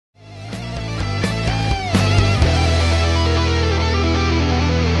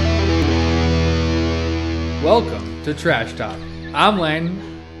to Trash Talk. I'm Lane.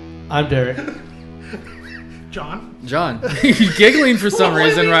 I'm Derek. John. You're giggling for some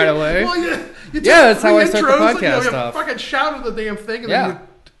reason right away. Well, you that's how I start the podcast you off. Fucking shout at the damn thing. And Yeah. then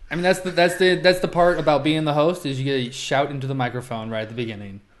I mean, that's the part about being the host is you get to shout into the microphone right at the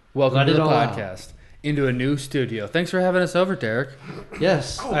beginning. Welcome Let to it the all podcast. Into a new studio. Thanks for having us over, Derek.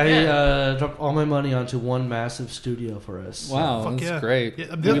 Yes, Oh, I dropped all my money onto one massive studio for us. Wow, Fuck that's yeah. great.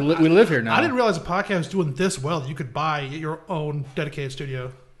 Yeah, we live here now. I didn't realize a podcast was doing this well. That you could buy your own dedicated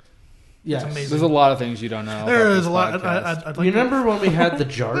studio. Yes. It's amazing. There's a lot of things you don't know. There about is this a lot. podcast. I'd like You remember when we had the Let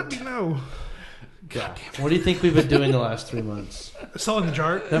Jart? me know. God, what do you think we've been doing the last 3 months? Selling the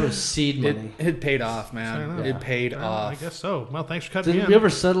Jart. That was seed money. It paid off, I man. know. It paid Well, off. I guess so. Well, thanks for cutting Did me we in. ever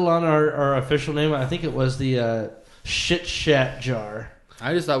settle on our official name? I think it was the Shit Shat Jar.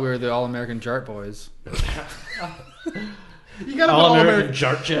 I just thought we were the All-American Jart Boys. You got to All All-American. American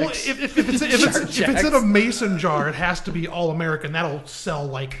Jart Well, checks. if it's in a mason jar, it has to be All-American. That'll sell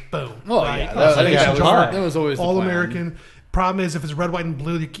like boom. Well, right? yeah, I think Mason that was always the plan. All-American. Problem is, if it's red, white, and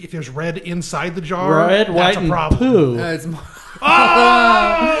blue, if there's red inside the jar, Red, that's white, a and problem. poo. It's more,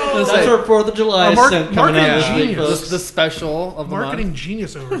 Oh! That's our 4th of July scent coming marketing out this week, genius. folks. the special of the Marketing month.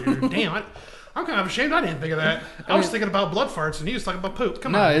 genius over here. Damn, I'm kind of ashamed I didn't think of that. I was thinking about blood farts, and he was talking about poop.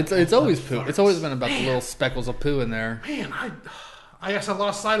 Come No, on. it's always poo. It's always been about the little speckles of poo in there. Man, I guess I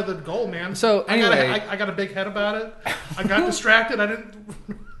lost sight of the goal, man. So, anyway. I got a big head about it. I got distracted.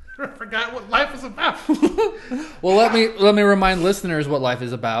 I forgot what life was about. Well, let me remind listeners what life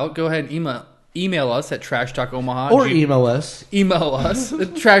is about. Go ahead and email us at trashtalkomaha. Or email us. Email us at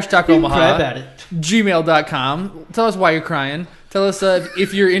Grab trashtalkomaha at it. gmail.com. Tell us why you're crying. Tell us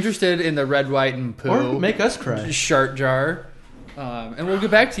if you're interested in the red, white, and poo Or make us cry. Shart jar. And we'll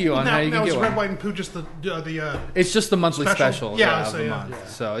get back to you on how you now can is get red, one. white, and poo just the It's just the monthly special. Yeah, of so the yeah. month. Yeah.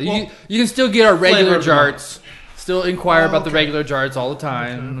 So Well, you can still get our regular flavor of the jarts. Still inquire about the okay. regular jarts all the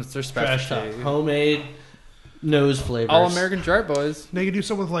time. It's their Trash specialty. talk. Homemade nose flavors. All American Jart Boys. Now you can do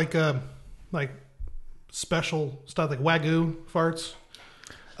something with like special stuff like Wagyu farts.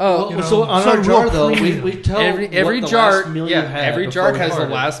 Oh, Well, so on so our real jar, though, premium. we tell every what the jar, last meal you had every before jar we has the farted.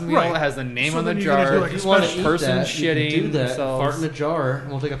 last meal. Right. It has the name So on the then you're gonna jar. do like If you want to special eat person that, you shitting can do that. themselves. Fart in a jar, and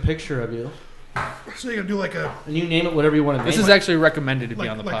we'll take a picture of you, So you can do like a and you name it whatever you want to name This is it. actually recommended to be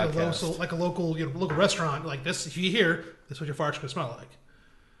on the like podcast. a local local restaurant like this. If you hear this, is what your farts gonna smell like.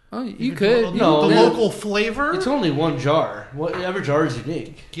 Oh, you The could. No, the yeah. local flavor. It's only one jar. Every jar is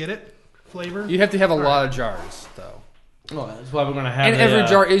unique. Get it? Flavor. You have to have a lot of jars, though. Oh, that's why we're going to have And every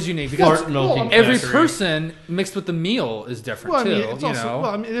jar is unique because fart milking every factory. person mixed with the meal is different Well, I mean, too. it's You also, know,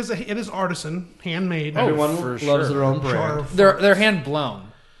 well, I mean, it is artisan, handmade. Everyone for loves sure. their own jar brand. of they're hand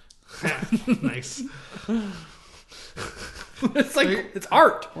blown. farts. Nice. It's like it's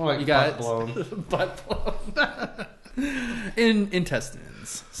art. Oh, like you got butt blown. butt blown in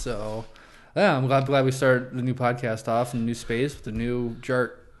intestines. So yeah, I'm glad we started the new podcast off in a new space with the new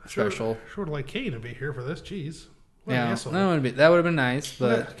Jart special. Sure would like Kane to be here for this. Jeez. What an Yeah, asshole. that would have been nice,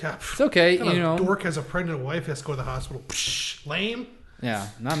 but God, it's okay. what kind You of know, dork has a pregnant wife has to go to the hospital. Psh, lame. yeah,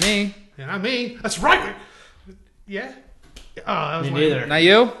 not me, Yeah, not me. That's right. Yeah. Oh, that was Me lame. neither. not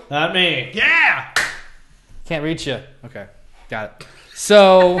you. Not me. Yeah. Can't reach you. Okay, got it.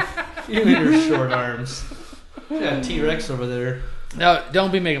 So You and your short arms. Yeah, T-Rex over there. no,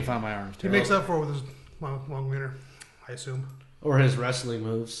 don't be making fun of my arms. He Too. makes up for it with his long wiener, I assume. Or his wrestling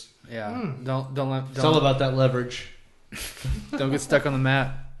moves. Yeah, It's all about that leverage. don't get stuck on the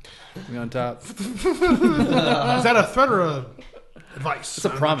mat. Be on top. Is that a threat or a advice? It's a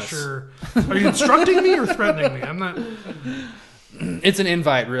I'm not promise. Sure. Are you instructing me or threatening me? I'm not. It's an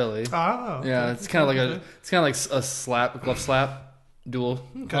invite, really. Oh. Okay. Yeah, it's kind of like a glove slap, duel,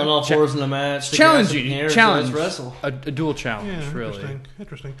 Okay. On all fours in the match. challenging, challenge, Wrestle. a dual challenge, Yeah, really.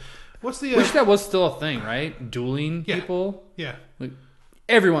 interesting. What's the? Wish that was still a thing, right? Dueling Yeah. people. Yeah. Like,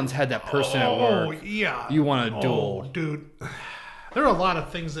 everyone's had that person at work. Yeah. You want a Oh, duel? dude. There are a lot of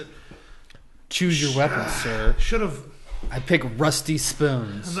things that Choose your weapon, sir. should have. I pick rusty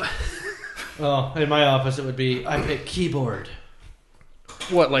spoons. Oh, in my office it would be, I pick keyboard.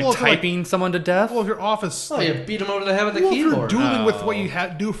 What, like Well, it's like- typing someone to death? Well, if your office. Oh, you beat him over the head with the Well, if you're keyboard. dueling with Oh. what you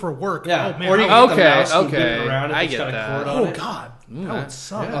do for work. Yeah, Oh, man. or you I get would- the Okay, mouse and okay. whip it around if I it's get got a that. cord on Oh, it. God. Ooh, That would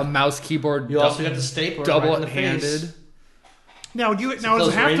suck. a mouse keyboard. You also got the stapler double right in the face. handed. Now, does those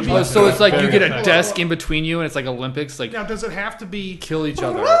it have to range be? Oh, weapons so it's like you Very get a effective. desk in between you, and it's like Olympics, like Now, does it have to be? kill each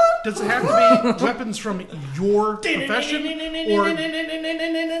other. Does it have to be weapons from your profession,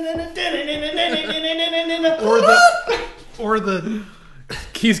 or the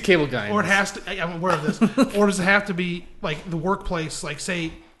He's cable guy. or it has to? I'm aware of this. Or does it have to be like the workplace? Like,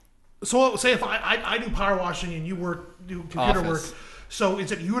 say, So say if I do power washing and you do computer work, so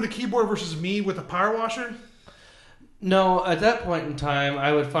is it you and a keyboard versus me with a power washer? No, at that point in time,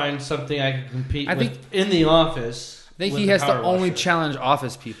 I would find something I could compete with in the office. I think he has to only challenge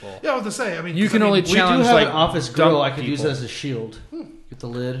office people. Yeah, I was to say. I mean, you can only challenge we do have like an office grill. I could people. use it as a shield. Get the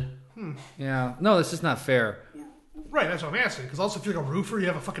lid. Yeah, no, this is not fair. Right, that's what I'm asking. Because also, if you're like a roofer, you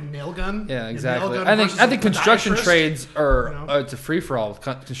have a fucking nail gun. Yeah, exactly. Gun I think construction podiatrist, trades are it's a free for all.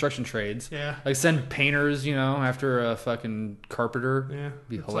 Construction trades. Yeah. Like send painters, after a fucking carpenter. Yeah,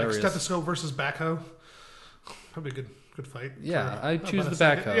 be it's hilarious. Like stethoscope versus backhoe. Probably a good fight. Yeah, I choose the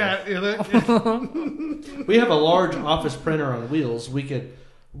backhoe. Yeah. We have a large office printer on wheels. We could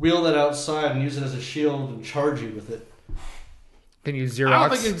wheel that outside and use it as a shield and charge you with it. Can you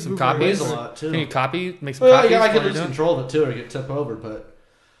Xerox some copies? A lot too. Can you make some copies? Yeah, I could lose control of it too, or get tipped over. But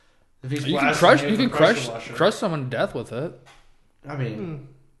if he's you can crush someone to death with it. I mean,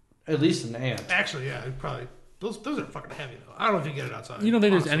 at least an ant. Actually, yeah, probably. Those are fucking heavy though. I don't know if you can get it outside. You don't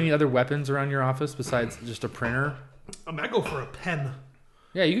think there's any other weapons around your office besides just a printer? I mean, I go for a pen.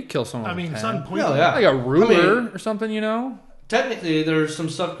 Yeah, you could kill someone. With a pen. Sun point. Yeah, like a ruler or something. Technically, there's some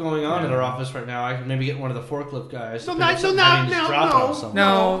stuff going on in our office right now. I can maybe get one of the forklift guys. No. Well,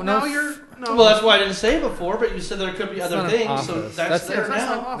 that's why I didn't say it before, but you said there could be other things, so that's there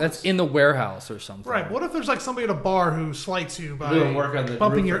now. That's in the warehouse or something. Right. What if there's like somebody at a bar who slights you by work on the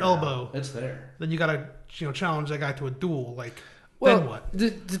bumping your elbow? It's there. Then you gotta challenge that guy to a duel. Well, then what?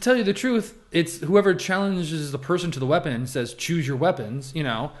 To tell you the truth, it's whoever challenges the person to the weapon and says choose your weapons,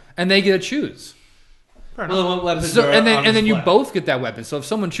 and they get to choose. Well, what weapons and then you both get that weapon. So if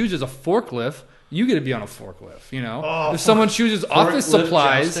someone chooses a forklift, you get to be on a forklift. If someone chooses office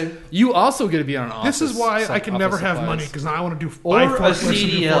supplies, you also get to be on an office. This is why I can never have money because now I want to do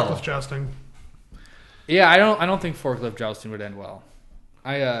forklift jousting. Yeah, I don't think forklift jousting would end well.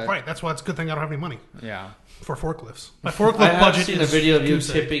 Right, that's why it's a good thing I don't have any money. Yeah. For forklifts, my forklift budget seen is a video of you goose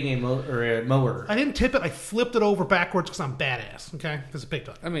egg. tipping a mower. I didn't tip it. I flipped it over backwards because I'm badass. Okay, it's a big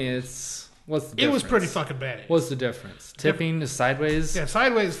time. I mean, what's the difference? It was pretty fucking badass. What's the difference? Tipping is sideways. Yeah,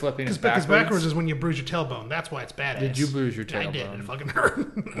 sideways. Flipping is backwards. backwards. Backwards is when you bruise your tailbone. That's why it's badass. Did you bruise your tailbone? I did. It fucking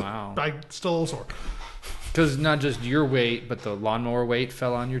hurt. Wow. I still a little sore. Because not just your weight, but the lawnmower weight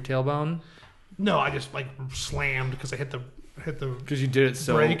fell on your tailbone. No, I just slammed because I hit the because you did it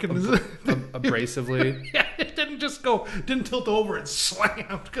so abrasively. Yeah, it didn't tilt over. It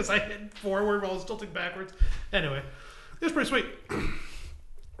slammed because I hit forward while I was tilting backwards. Anyway, it was pretty sweet.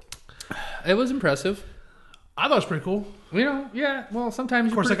 It was impressive. I thought it was pretty cool. Yeah. Well,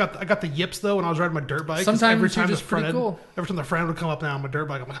 sometimes of course I got the yips though when I was riding my dirt bike. Sometimes every time the friend would come up now on my dirt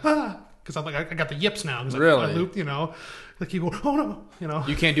bike, I'm like because I'm like I got the yips now because really? I looped. The keyboard. Oh no.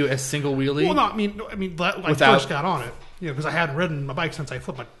 You can't do a single wheelie. Well, no. I mean, when I first got on it, because I hadn't ridden my bike since I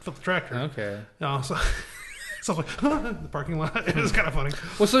flipped the tractor. Okay. So I was like, the parking lot. It was kind of funny.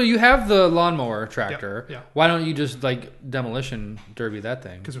 Well, so you have the lawnmower tractor. Yeah. Why don't you just demolition derby that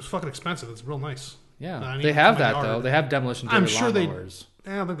thing? Because it was fucking expensive. It's real nice. Yeah, they have that though. They have demolition derby lawnmowers.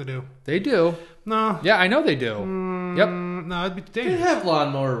 I don't think they do. They do. No. Yeah, I know they do. Yep. No, it'd be They dangerous. have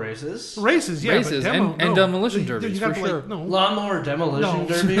lawnmower races. Races, and demolition derbies for sure. Lawnmower demolition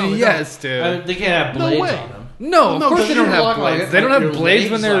derby. Yes, dude. They can't have blades on them. No, of course they don't have blades. They don't have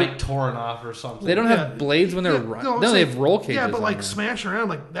blades when they're torn off or something. They don't have blades when they're running. No, they have roll cages. Yeah, but smash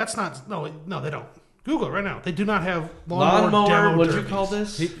around that's not. No, they don't. Google it right now. They do not have lawnmower. What'd you call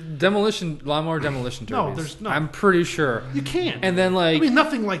this? Lawnmower demolition derbies. No, there's no. I'm pretty sure You can't. And then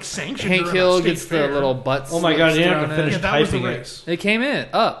nothing sanctioned. Hank Hill gets the little butts. Oh my god! You have to finish that was the typing race. It came in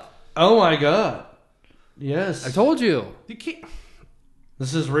up. Oh my god! Yes, I told you. You can't.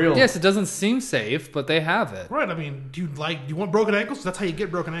 This is real. Yes, it doesn't seem safe, but they have it. Right. I mean, do you want broken ankles? That's how you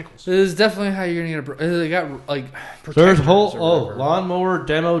get broken ankles. This is definitely how you're gonna get. They got There's lawnmower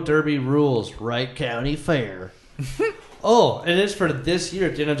demo derby rules. Wright County Fair. And it's for this year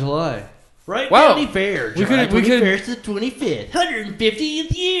at the end of July. Wright County Fair. We could 21st to 25th,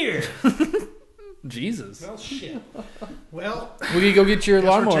 150th year. Jesus. Well, shit. Well, we could go get your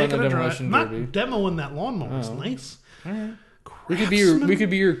lawnmower in the demolition derby. Not demoing that lawnmower. It's nice. All right. We could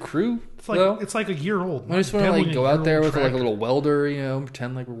be your crew. It's like a year old. I just want to go out there with a little welder,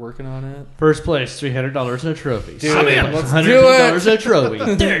 pretend like we're working on it. First place, $300 in a trophy. Dude, let's do $150 in a trophy.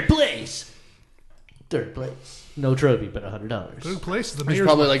 Third place. No trophy, but $100. Third place is the There's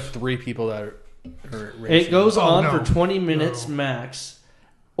probably 3 people that are racing. It goes on for 20 minutes max,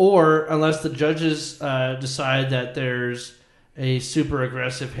 or unless the judges decide that there's a super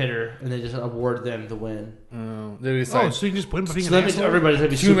aggressive hitter and they just award them the win. So you can just win for being an asshole?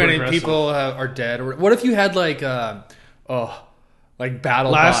 Everybody's too many people are dead. Or what if you had like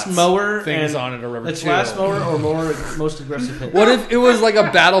battle last bots mower things on it or whatever. It's last mower or most aggressive hit. What if it was like a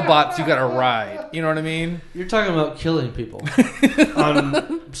battle bots you got to ride? You know what I mean? You're talking about killing people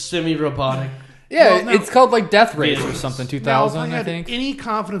on semi-robotic. Yeah, well, no, it's called like Death Race or something. 2000, now, if I had think. Any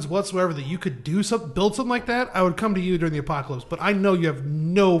confidence whatsoever that you could build something like that, I would come to you during the apocalypse. But I know you have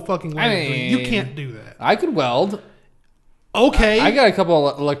no fucking way. You can't do that. I could weld. Okay, I got a couple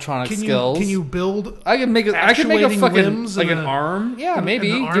of electronic skills. Can you build? I can make a fucking like an arm. Yeah, and,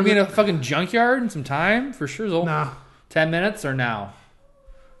 maybe. And give me a fucking junkyard and some time for sure. Nah, 10 minutes or now.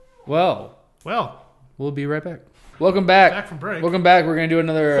 Well, we'll be right back. Welcome back. Back from break. Welcome back. We're gonna do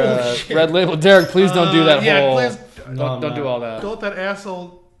another Red Label. Derek, please don't do that whole. Please don't do all that. Don't that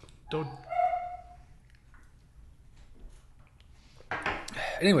asshole. Don't.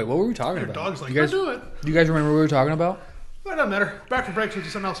 Anyway, what were we talking about? Dog's like, do do it. Do you guys remember what we were talking about? Well, it doesn't matter. Back from break, so do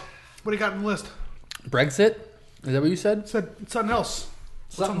something else. What do you got on the list? Brexit? Is that what you said? Said something else.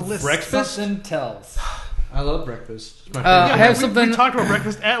 What's on the list? Breakfast and tells. I love breakfast. I have something. We talked about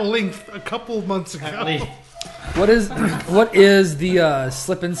breakfast at length a couple of months ago. What is the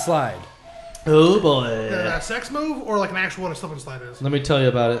slip and slide? Oh boy! A sex move or like an actual what a slip and slide is? Let me tell you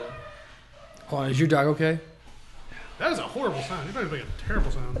about it. Hold on, is your dog okay? That is a horrible sound. Your dog's making a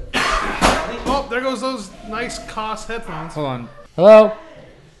terrible sound. Oh, there goes those nice Koss headphones. Hold on. Hello?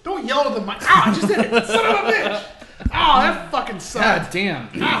 Don't yell to the mic. Ah, I just did it. Son of a bitch. Oh, that fucking sucked. God damn.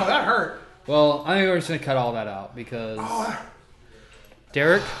 Ow, that hurt. Well, I think we're just going to cut all that out because...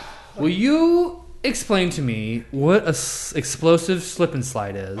 Derek, will you explain to me what a explosive slip and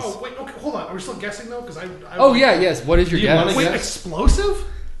slide is? Oh, wait, okay, hold on. Are we still guessing, though? Because yes. What is your guess? Wait, explosive?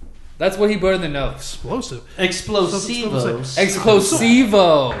 That's what he put in the notes. Explosive. Explosivo.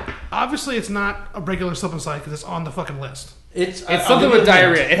 Explosivo. Obviously, it's not a regular slip and slide because it's on the fucking list. It's something with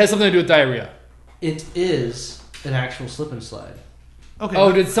diarrhea. It has something to do with diarrhea. It is an actual slip and slide. Okay.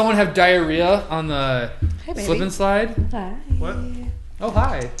 Oh, did someone have diarrhea on the slip and slide? Hi. What? Oh,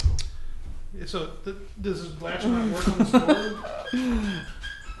 hi. So, does this latch not work on this door?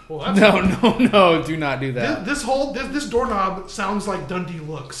 Well, No, do not do that. This doorknob sounds like Dundee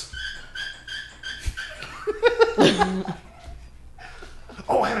Looks.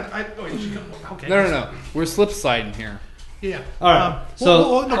 Okay. No. We're slip sliding here. Yeah. All right.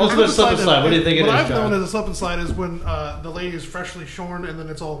 Ultimate slip and slide. What do you think it is, What I've John? known as a slip and slide is when the lady is freshly shorn and then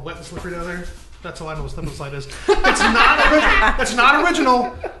it's all wet and slippery down there. That's how I know what slip and slide is. It's not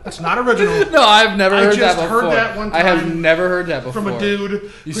original. That's not original. No, I've never heard that before. I just heard that one time. I have never heard that before. From a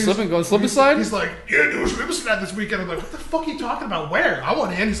dude. You slip and slide? He's like, yeah, dude, slip and slide this weekend. I'm like, what the fuck are you talking about? Where? I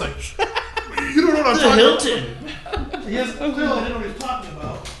want in. He's like, you don't know what I'm talking Hilton. about. He has clearly didn't know what he was talking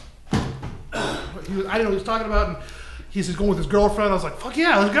about. I didn't know what he was talking about. And he's just going with his girlfriend. I was like, fuck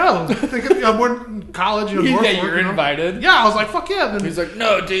yeah, let's go. Thinking, we're in college. Norfolk, you're invited. Yeah, I was like, fuck yeah. Then he's like,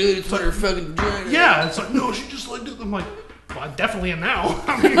 no, dude, it's like her fucking vagina. Yeah, it's like, no, she just like, I'm like, well, I definitely am now.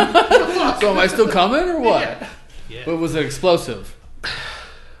 I mean, so am I still coming or what? Yeah. But was it explosive?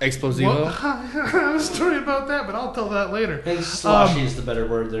 Explosivo? Well, I have a story about that, but I'll tell that later. I think sloshy is the better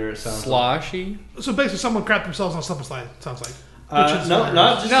word there, it sounds sloshy? Like. So basically, someone crapped themselves on a slip and slide, it sounds like.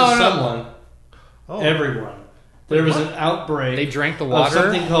 Not just someone. Oh. Everyone. There was an outbreak. They drank the water? Of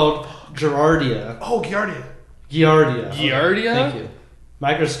something called Giardia. Oh, Giardia. Giardia? Thank you.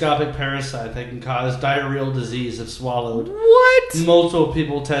 Microscopic parasite that can cause diarrheal disease if swallowed. What? Multiple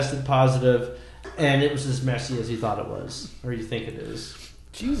people tested positive, and it was as messy as you thought it was, or you think it is.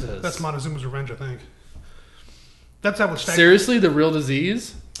 Jesus. That's Montezuma's revenge, I think. That's how much. Seriously, the real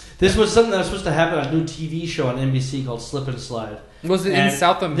disease? This was something that was supposed to happen on a new TV show on NBC called Slip and Slide. Was it in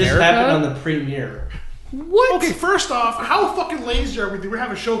South America? This happened on the premiere. What? Okay, first off, how fucking lazy are we? We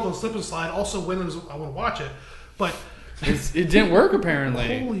have a show called Slip and Slide. Also, I want to watch it, but it didn't work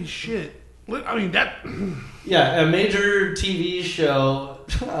apparently. Holy shit! I mean that. Yeah, a major TV show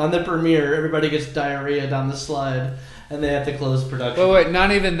on the premiere. Everybody gets diarrhea down the slide, and they have to close production. Wait,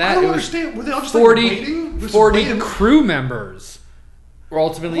 not even that. I don't understand. Were they all just 40, like waiting? 40 crew members were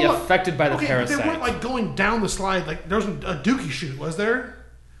ultimately affected by the parasite. But they weren't like going down the slide. Like there wasn't a dookie shoot, was there?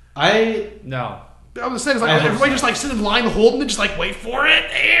 No. I was saying, it's like everybody just like sit in line holding it, just like wait for it,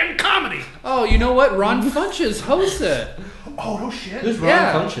 and comedy. Oh, you know what? Ron Funches hosts it. Oh, no shit. Who's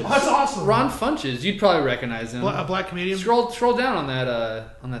Ron Funches? Oh, that's awesome. Ron Funches. You'd probably recognize him. A black comedian. Scroll down on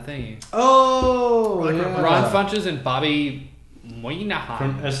that thingy. Oh, yeah. Ron Funches and Bobby Moynihan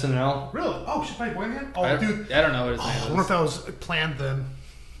from SNL. Really? Oh, she's playing Moynihan? Oh, dude. I don't know what his name is. I wonder if that was planned then.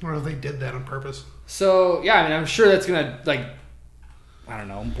 I wonder if they did that on purpose. So yeah, I mean, I'm sure that's gonna I don't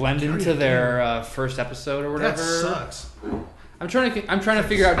know, blend into their first episode or whatever. That sucks. I'm trying to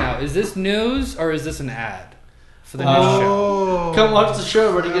figure out now. Is this news or is this an ad for the new show. Come watch the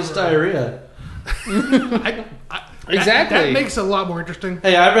show where he gets diarrhea. Exactly. That makes it a lot more interesting.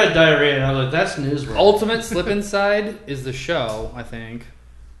 Hey, I read diarrhea and I was like, that's newsworthy. Ultimate Slip Inside is the show, I think.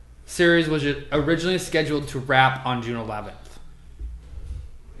 Series was originally scheduled to wrap on June 11th.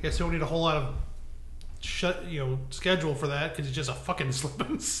 I guess you don't need a whole lot of schedule for that because it's just a fucking slip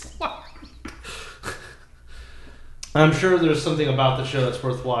and slide. I'm sure there's something about the show that's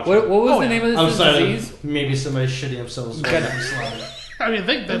worth watching. What was the name of this disease? Maybe somebody shitting themselves on the slide. I mean, I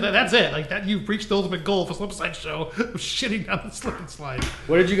think that's it. Like that, you've reached the ultimate goal of a slip and slide show of shitting down the slip and slide.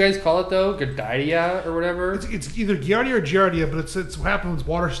 What did you guys call it though? Gardidia or whatever? It's either Giardia or Giardia, but it's what happens when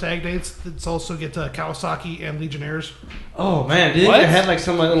water stagnates. It's also get Kawasaki and Legionnaires. Oh man, did you think they had like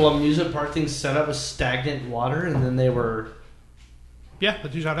some little amusement park thing set up with stagnant water, and then they were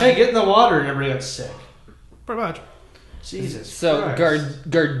that's usually how hey, get in the water, and everybody got sick. Pretty much. Jesus. So Christ.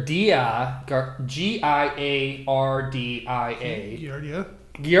 Gardia, Giardia.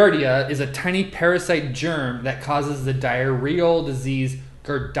 Giardia is a tiny parasite germ that causes the diarrheal disease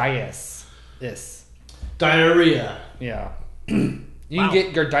Gardias. Diarrhea. Yeah. You can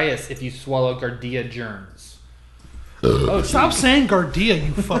get Gardias if you swallow Gardia germs. Oh, stop saying Gardia,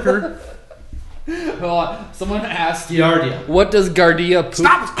 you fucker. Well, someone asked Giardia. What does Gardia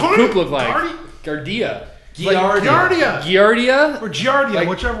poop look like? Giardia. Giardia? Or Giardia, like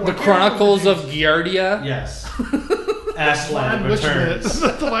whichever one. The Chronicles of Giardia? Yes. Aslan returns.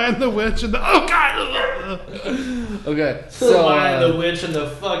 The Lion, the Witch, and the... Oh, God! Okay, The so... Lion, the Witch, and the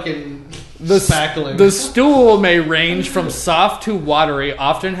fucking spackling. The stool may range from soft to watery,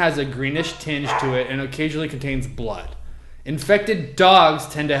 often has a greenish tinge to it, and occasionally contains blood. Infected dogs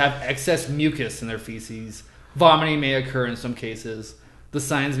tend to have excess mucus in their feces. Vomiting may occur in some cases. The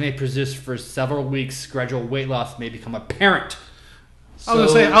signs may persist for several weeks. Gradual weight loss may become apparent. I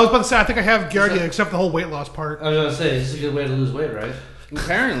was about to say, I think I have Giardia, except the whole weight loss part. I was going to say, this is a good way to lose weight, right?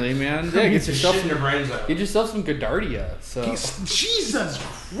 Apparently, man. Yeah, get yourself some Godardia. So. Jesus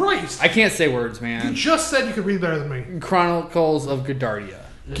Christ! I can't say words, man. You just said you could read better than me. Chronicles of Godardia.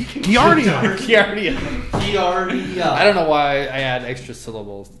 Giardia. Giardia. I don't know why I add extra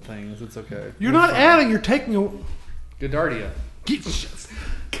syllables to things. It's okay. You're not adding, you're taking a... Godardia.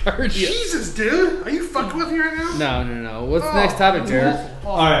 Giardia. Jesus, dude. Are you fucking with me right now? No. What's the next topic, Jared?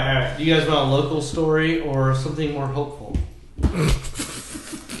 All right. Do you guys want a local story or something more hopeful?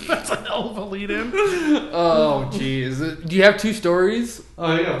 That's an hell of a lead-in. Oh, jeez. Do you have two stories? Oh,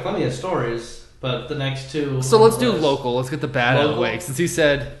 I got plenty of stories, but the next two... So let's do local. Let's get the bad out of the way, since he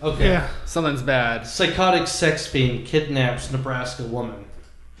said something's bad. Psychotic sex fiend kidnaps Nebraska woman.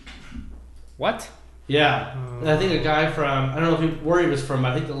 What? Yeah. I think a guy from... I don't know where he was from.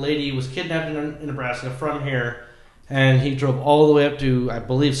 I think the lady was kidnapped in Nebraska from here, and he drove all the way up to, I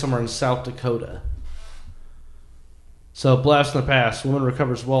believe, somewhere in South Dakota. So, blast in the past. Woman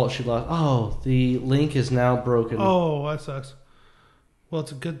recovers wallet she lost. Oh, the link is now broken. Oh, that sucks. Well,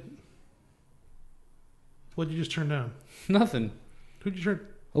 it's a good... What did you just turn down? Nothing. Who'd you turn...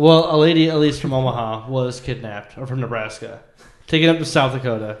 Well, a lady, at least from Omaha, was kidnapped, or from Nebraska. Taken up to South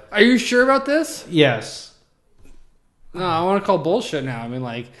Dakota. Are you sure about this? Yes. No, I want to call bullshit now. I mean,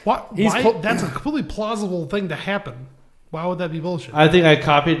 like... What? That's a completely plausible thing to happen. Why would that be bullshit? I think I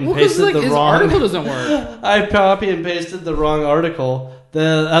copied and pasted the his wrong... article doesn't work. I copied and pasted the wrong article.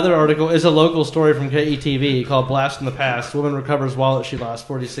 The other article is a local story from KETV called Blast in the Past. Woman recovers wallet she lost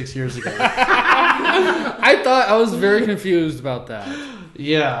 46 years ago. I was very confused about that.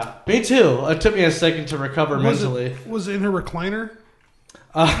 Yeah, me too. It took me a second to recover mentally. Was it in her recliner?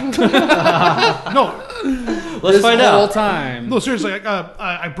 No. Let's find out. Whole out. time. No, seriously.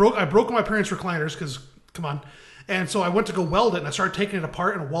 I broke my parents' recliners because, come on. And so I went to go weld it, and I started taking it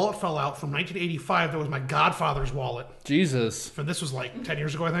apart, and a wallet fell out from 1985. That was my godfather's wallet. Jesus. And this was like 10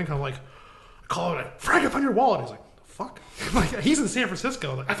 years ago, I think. I'm like, I call it, Frank, I found your wallet. He's like, fuck? I'm like, he's in San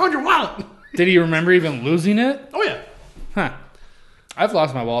Francisco. I'm like, I found your wallet. Did he remember even losing it? Oh, yeah. Huh. I've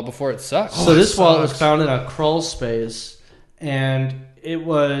lost my wallet before. It sucks. So this wallet was found in a crawl space, and it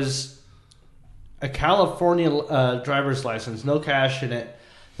was a California driver's license, no cash in it.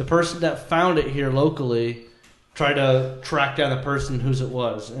 The person that found it here locally tried to track down the person whose it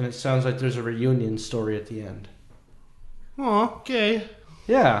was, and it sounds like there's a reunion story at the end. Oh, okay.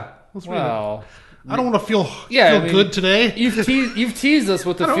 Yeah. Let's read it. I don't want to feel good good today. You've teased us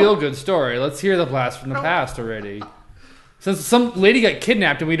with the feel-good story. Let's hear the blast from the past already. Since some lady got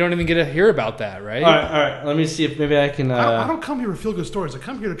kidnapped and we don't even get to hear about that, right? All right. Let me see if maybe I can... I don't come here with feel-good stories. I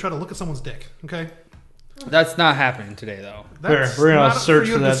come here to try to look at someone's dick, okay? That's not happening today, though. We're going to search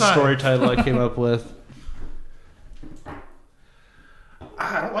for that story title I came up with.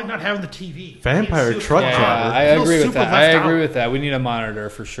 I don't like not having the TV. Vampire truck driver. I agree with that. I agree with that. We need a monitor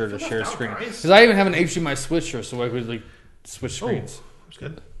for sure to share screen. Because I even have an HDMI switcher, so I could like switch screens. That's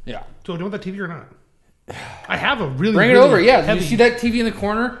good. Yeah. Do you want that TV or not? I have a really Bring it over. Yeah. Did you see that TV in the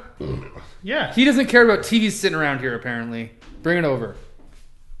corner? Yeah. He doesn't care about TVs sitting around here. Apparently, bring it over.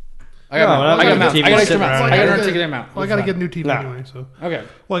 I got to take him out. Well, I got to get a new TV anyway. So okay.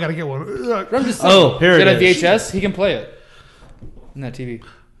 Well, I got to get one. I'm just saying, here it is. Get a VHS. He can play it. In that TV.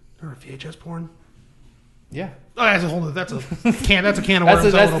 Or VHS porn. Yeah. Oh, that's a whole. That's a can of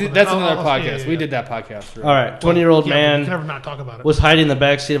worms. That's another podcast. We did that podcast. All right. 20-year-old man. We can never not talk about it. Was hiding in the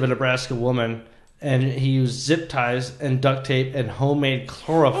backseat of a Nebraska woman, and he used zip ties and duct tape and homemade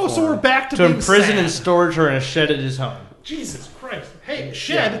chloroform. Oh, so we're back to imprison and storage her in a shed at his home. Jesus Christ! Hey,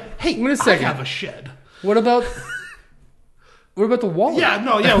 shed. Yeah. Hey, wait a second. I have a shed. What about the wallet?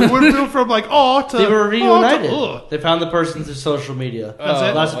 Yeah, we went from like to they were reunited. They found the person through social media. That's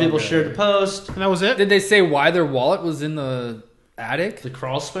it. Lots of people shared the post, and that was it. Did they say why their wallet was in the attic? The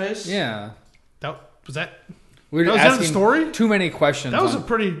crawl space. Yeah. Was that. We're was asking that the story? Too many questions. That was a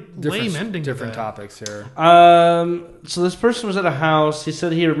pretty lame ending. Different topics here. So this person was at a house. He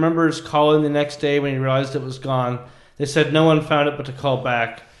said he remembers calling the next day when he realized it was gone. They said no one found it but to call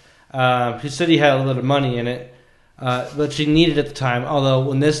back. He said he had a lot of money in it, but she needed it at the time. Although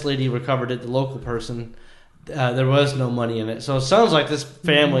when this lady recovered it, the local person, there was no money in it. So it sounds like this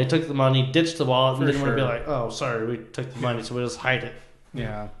family took the money, ditched the wallet, and didn't want to be like, oh, sorry, we took the money, so we just hide it.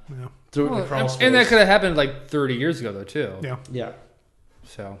 Yeah. Threw it in the crawl space. And that could have happened like 30 years ago, though, too. Yeah.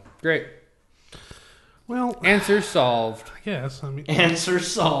 So, great. Well, answer solved. Yes. Answer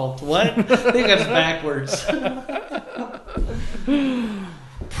solved. What? I think that's backwards.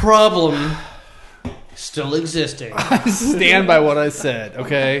 Problem still existing. I stand by what I said,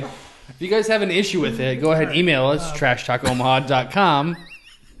 okay? If you guys have an issue with it, go ahead and email us, trashtalkomaha.com.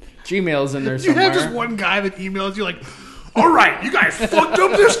 Gmail's in there somewhere. You have just one guy that emails you like, all right, you guys fucked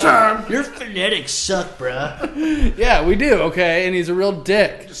up this time. Your phonetics suck, bruh. Yeah, we do, okay? And he's a real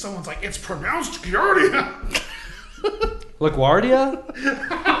dick. Just someone's like, it's pronounced LaGuardia. LaGuardia?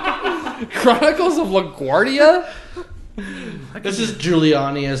 Chronicles of LaGuardia? This is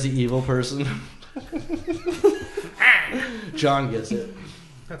Giuliani as the evil person. John gets it.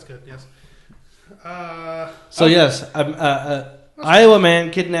 That's good, yes. Iowa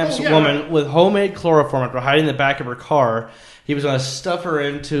man kidnaps a woman with homemade chloroform after hiding in the back of her car. He was going to stuff her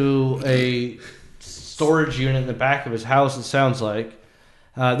into a storage unit in the back of his house, it sounds like.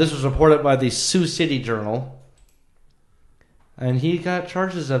 This was reported by the Sioux City Journal. And he got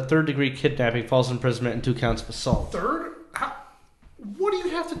charges of third-degree kidnapping, false imprisonment, and 2 counts of assault. Third? What do you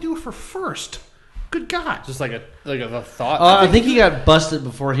have to do for first? Good God! Just like a thought. I think he got busted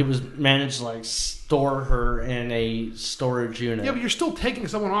before he was managed to store her in a storage unit. Yeah, but you're still taking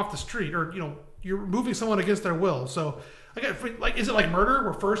someone off the street, or you're moving someone against their will. So, is it like murder,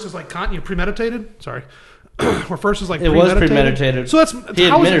 where first is premeditated? Sorry, where first is like it was premeditated. So he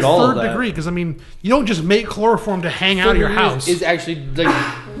how is admitted it all third of that. degree? Because you don't just make chloroform to hang out of your house. Is actually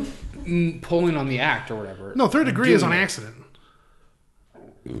pulling on the act or whatever. No, third degree is on accident.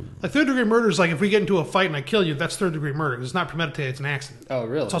 Like third degree murder is like if we get into a fight and I kill you, that's third degree murder. It's not premeditated; it's an accident. Oh,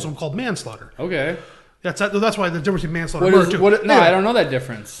 really? It's also called manslaughter. Okay. That's why the difference between manslaughter and murder too. No, I don't know that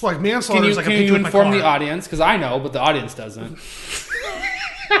difference. Like manslaughter is like can you inform the audience? Because I know, but the audience doesn't.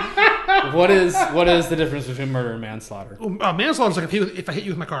 What is the difference between murder and manslaughter? Manslaughter is like if I hit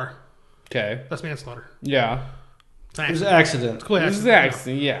you with my car. Okay. That's manslaughter. Yeah. It was an accident. It's an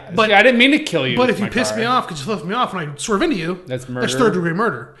accident, yeah. But I didn't mean to kill you. But if you piss me off because you flipped me off and I swerve into you, that's murder. That's third degree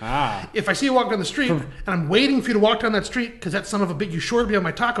murder. If I see you walk down the street and I'm waiting for you to walk down that street because that son of a bitch you shorted me on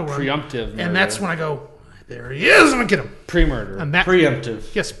my taco run. Preemptive murder. And that's when I go, there he is, I'm gonna get him. Pre-murder.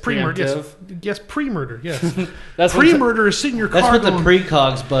 Preemptive. Yes, pre-murder. Yes, pre-murder. Yes. That's pre-murder is sitting in your car. That's what the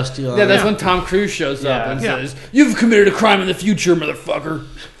precogs bust you on. Yeah, that's when Tom Cruise shows up and says, "You've committed a crime in the future, motherfucker."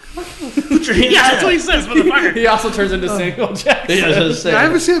 That's what he says, motherfucker. He also turns into Samuel Jackson. I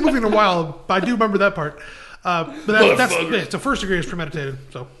haven't seen the movie in a while, but I do remember that part. But that's the first degree is premeditated.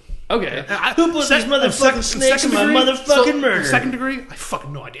 So okay, who put these motherfucking snakes in my motherfucking murder? Second degree, I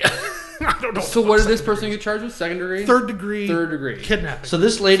fucking no idea. I don't know. So what did this person get charged with? Second degree, third degree kidnapping. So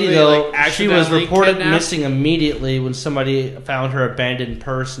this lady she was reported missing immediately when somebody found her abandoned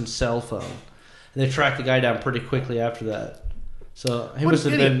purse and cell phone, and they tracked the guy down pretty quickly after that. So he must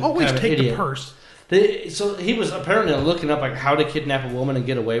have been always kind of take an idiot. the purse. So he was apparently looking up how to kidnap a woman and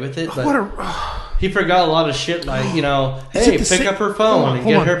get away with it, but he forgot a lot of shit like hey, pick up her phone and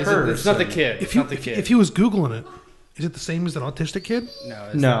get her purse. It's not the kid. If he was Googling it, Is it the same as an autistic kid? No,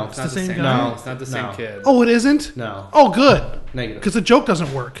 it's not the same guy. No, it's not the same kid. Oh, it isn't? No. Oh, good. Negative. Because the joke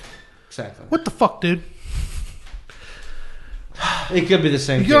doesn't work. Exactly. What the fuck, dude? It could be the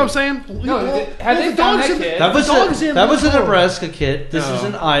same. You know what I'm saying? No, had they found that kid? That was a Nebraska kid. This is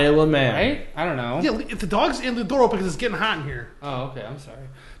an Iowa man. Right? I don't know. Yeah, if the dog's in the door open because it's getting hot in here. Oh, okay. I'm sorry.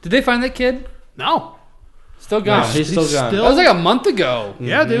 Did they find that kid? No. Still gone. No, he's still gone. That was like a month ago.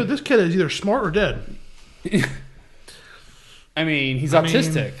 Yeah, dude. This kid is either smart or dead. I mean, he's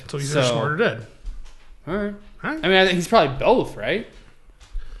autistic. So he's either smart or dead. All right. I mean, I think he's probably both, right?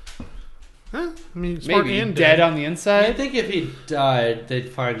 Huh? I mean, smart Maybe and dead dead. on the inside. I think if he died, they'd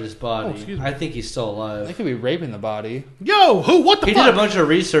find his body. Oh, I think he's still alive. They could be raping the body. Yo, who? What the He fuck? did a bunch of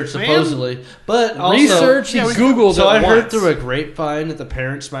research, supposedly. But also... Research? He Googled So it I heard once. through a grapevine that the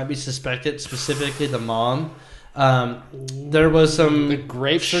parents might be suspected, specifically the mom. There was some The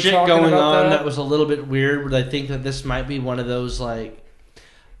grapes are shit talking going about on that? that was a little bit weird, but I think that this might be one of those, like,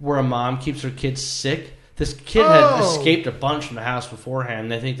 where a mom keeps her kids sick. This kid had escaped a bunch from the house beforehand,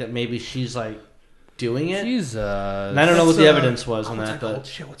 and I think that maybe she's, like, doing it. Jesus. And I don't know what the evidence was on that, but...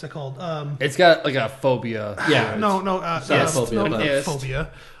 Shit, what's that called? It's got like a phobia. Yeah. No. It's not a phobia, but... Ist.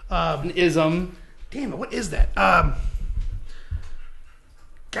 Phobia. An ism. Damn it, what is that?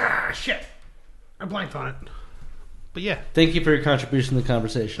 Shit. I blanked on it. But yeah, Thank you for your contribution to the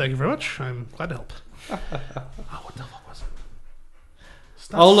conversation. thank you very much. I'm glad to help. What the fuck was it?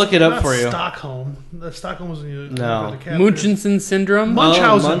 It's not- I'll look it up not for you. Stockholm. Stockholm was in No. Munchausen syndrome.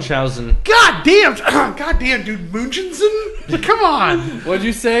 Munchausen. Munchausen. God damn, dude, Munchausen? Come on. What'd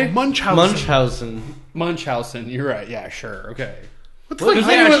you say? Munchausen. Munchausen. You're right. Yeah, sure. Okay. What the fuck? I'm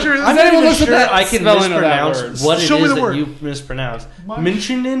Yeah, not sure. even look at sure that I can spelling of that mispronounce word. what it Show me is the that word. you mispronounced.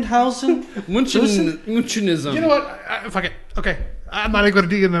 Munchausen? Munchausenism. You know what? Fuck it. Okay. I'm not even going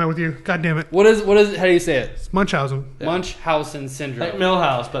to dig into that with you. God damn it. What is? How do you say it? It's Munchausen. Munchausen syndrome. Like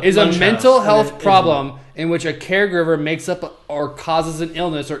Millhouse, but is a Munchhouse. mental And health it- problem in which a caregiver makes up or causes an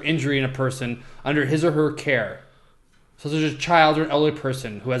illness or injury in a person under his or her care. So there's a child or an elderly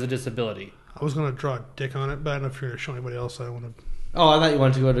person who has a disability. I was going to draw a dick on it, but I don't know if you're going to show anybody else. I want to. Oh, I thought you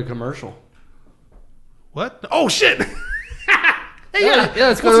wanted to go to commercial. What? Oh, shit. Hey, Yeah,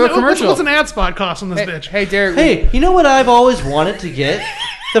 let's go to a commercial. What's an ad spot cost on this bitch? Hey, Derek. Hey, you know what I've always wanted to get?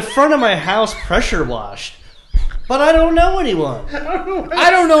 The front of my house pressure washed. But I don't know anyone. I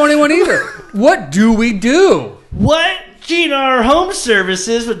don't know anyone either. What do we do? What? GNR Home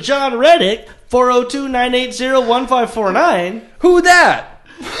Services with John Reddick, 402-980-1549. Who that?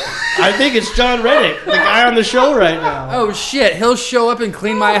 I think it's John Reddick, the guy on the show right now. Oh shit! He'll show up and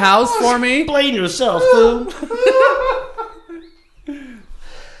clean my house for me. Explain yourself, fool.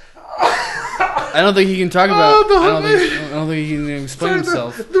 I don't think he can talk about. Oh, no, I don't think he can explain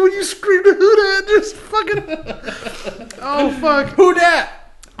himself. When you screamed who that, just fucking. Oh, fuck. Who that?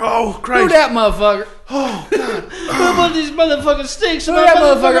 Oh, Christ. Who that motherfucker? Oh, God. What about these motherfucking stinks Who about that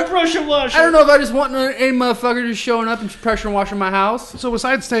motherfucking motherfucker? pressure washer? I don't know if I just want any motherfucker just showing up and pressure washing my house. So,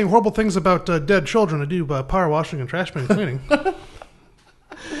 besides saying horrible things about dead children, I do power washing and trash bin cleaning.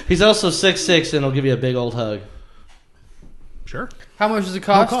 He's also 6'6" and he'll give you a big old hug. Sure. How much does it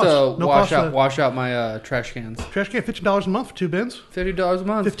cost to No cost. wash out my trash cans? Trash can, $15 a month for 2 bins. $50 a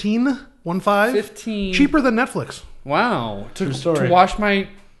month. 15. 15. 15. Cheaper than Netflix. Wow. True To story. wash my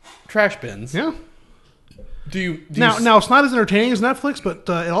trash bins. Yeah. Do you Now it's not as entertaining as Netflix, but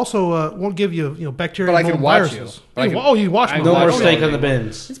it also won't give you bacteria But I and can mold watch viruses. you. But I can- You watch I me. No watch more you. steak on the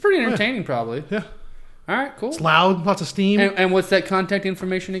bins. It's pretty entertaining, probably. Yeah. All right, cool. It's loud, lots of steam. And what's that contact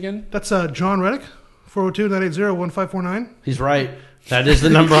information again? That's John Reddick, 402-980-1549. He's right. That is the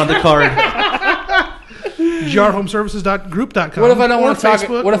number on the card. grhomeservices.group.com. What if I don't or want to talk?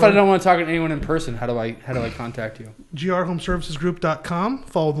 Facebook, What if I or don't want to talk to anyone in person? How do I contact you? grhomeservicesgroup.com.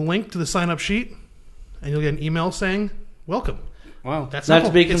 Follow the link to the sign-up sheet, and you'll get an email saying, welcome. Wow, That's Not to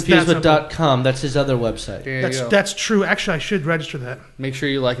simple. be It's confused that with simple. .com. That's his other website. there you go. That's true. Actually, I should register that. Make sure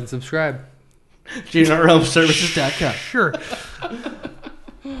you like and subscribe. GNRHomeservices.com. Sure.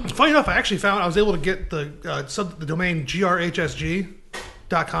 Funny enough, I was able to get the domain grhsg.com,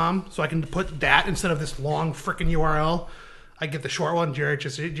 so I can put that instead of this long freaking URL. I get the short one,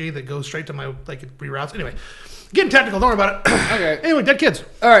 grhsg, that goes straight to my, like, it reroutes. Anyway, getting technical, don't worry about it. Okay. Anyway, dead kids.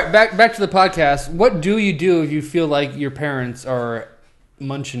 All right, back to the podcast. What do you do if you feel like your parents are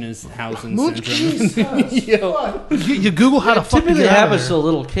Munchausen syndrome? Yo. You Google how to fucking Typically get out of happens to there. a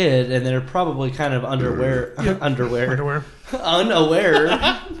little kid, and they're probably kind of unaware. Underwear.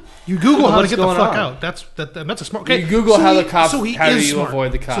 Unaware. You Google how to What's get the going fuck on? out. That's a smart. Okay, You Google how the cops- he how do is you smart.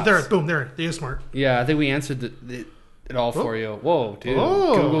 avoid the cops? So there, boom, there. He is smart. Yeah, I think we answered it all for you. Whoa, dude.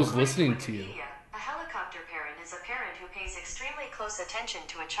 Whoa. Google's listening to you. A helicopter parent is a parent close attention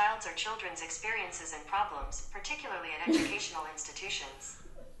to a child's or children's experiences and problems, particularly at educational institutions.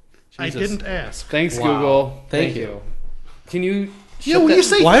 I didn't ask. Thanks, Wow. Google. Thank you. Can you... When you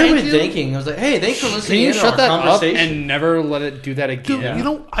say why thank are we you, thanking? I was like, hey, thanks for Can listening you in to shut our that up conversation. and never let it do that again? dude, you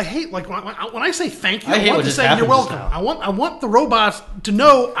know, I hate like when I say thank you. I I, hate want what to just say happened you're just welcome. now. I want the robots to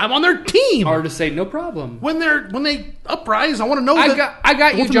know I'm on their team. Or to say, no problem. When they uprise, I want to know I that got you,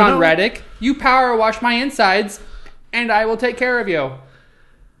 want them to John know. Reddick. You power wash my insides, and I will take care of you.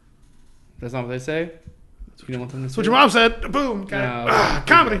 That's not what they say? You don't want them to say That's what your mom said. Boom. Got it.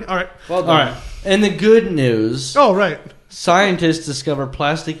 Comedy. All right. Well All done. right. And the good news: Oh, right. scientists discover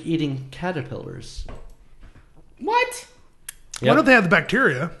plastic-eating caterpillars. What? Why don't they have the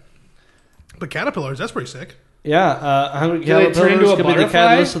bacteria? But caterpillars, that's pretty sick. Yeah, hungry Do they turn into caterpillars a could be the butterfly?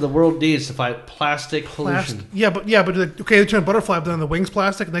 catalyst of the world needs to fight plastic pollution. Yeah, but they turn butterfly, but then the wings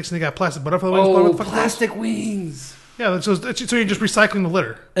plastic. Next thing they got plastic butterfly wings. Oh, What the fuck is that? plastic wings. Yeah, so you're just recycling the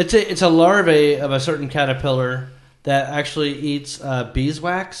litter. It's a larvae of a certain caterpillar that actually eats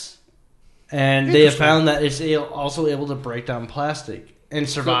beeswax, and they have Interesting. found that it's also able to break down plastic and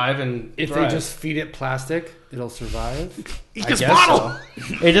survive. And If thrive. they just feed it plastic, it'll survive. Eat I this guess bottle.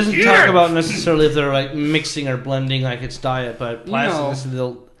 so. It doesn't talk about necessarily if they're like mixing or blending like its diet, but plastic.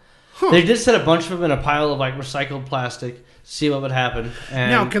 They did set a bunch of them in a pile of like recycled plastic, see what would happen,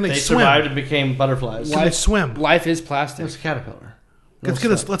 and Now, can they swim? survived and became butterflies. Can they swim? Life is plastic. It's a caterpillar.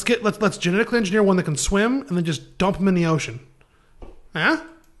 Let's genetically engineer one that can swim and then just dump them in the ocean. Huh?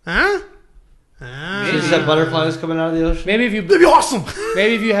 Is that butterflies coming out of the ocean? Maybe if That'd be awesome.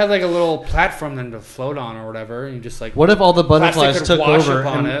 you had like a little platform then to float on or whatever, and you just like What if all the butterflies could took wash over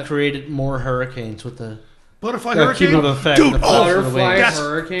upon and it. created more hurricanes with the Butterfly Yeah, hurricane. cumulative effect, Dude, the flutter of the Butterfly wings.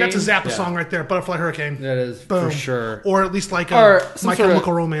 hurricane. That's a Zappa Yeah. song right there. Butterfly hurricane. That is Boom. for sure. Or at least like Or a some My sort of-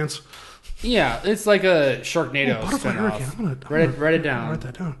 Chemical Romance. Yeah, it's like a Sharknado Butterfly spin-off. hurricane. I'm Write it gonna down. write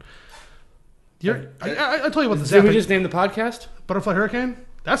that down. I tell you what the Did we Zappa just name the podcast? Butterfly hurricane.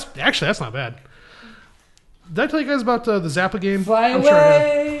 That's not bad. Did I tell you guys about the Zappa game? Fly I'm sure I have.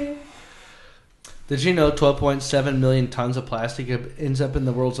 away. Did you know 12.7 million tons of plastic ends up in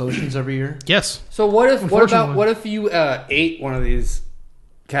the world's oceans every year? Yes. So what Unfortunately. if you ate one of these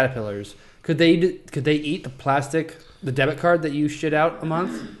caterpillars? Could they eat the plastic, the debit card that you shit out a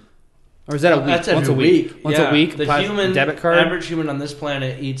month? Or is that a week? That's Once every a week. week. Once Yeah. a week. The Plastic debit card. average human on this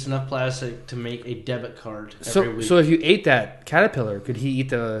planet eats enough plastic to make a debit card every week. So if you ate that caterpillar, could he eat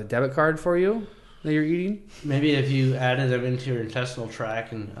the debit card for you that you're eating? Maybe if you added them into your intestinal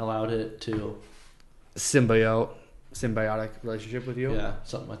tract and allowed it to, Symbiotic relationship with you. yeah,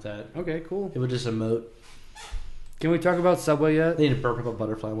 something like that. Okay, cool. It would just emote. Can we talk about Subway yet? They need to burp up a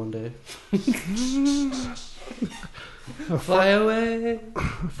butterfly one day. Fly away.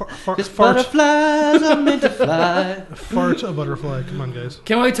 Because Fart butterflies are meant to fly. a butterfly. Come on, guys.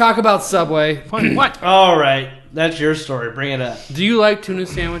 Can we talk about Subway? Fine. What? All right, that's your story. Bring it up. Do you like tuna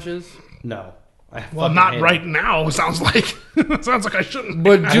sandwiches? No. Well, fucking not hate right it. now. Sounds like. Sounds like I shouldn't.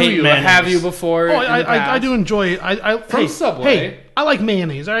 But I do hate you? mayonnaise. Have you before? Oh, in the I past? do enjoy. From Subway. Hey, I like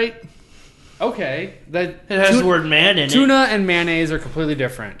mayonnaise. All right. Okay. That It has the word man in it. tuna and mayonnaise are completely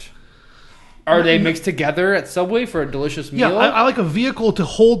different. Are they mixed together at Subway for a delicious Yeah, meal? I like a vehicle to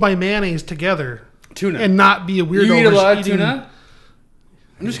hold my mayonnaise together Tuna. and not be a weirdo. You eat a just lot of eating- tuna?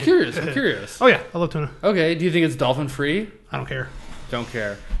 I'm just curious. I'm curious. Oh yeah, I love tuna. Okay. Do you think it's dolphin free? I don't care. Don't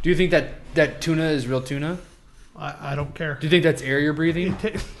care. Do you think that tuna is real tuna? I don't care. Do you think that's air you're breathing?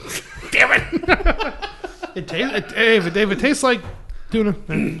 Damn it! If it tastes like tuna.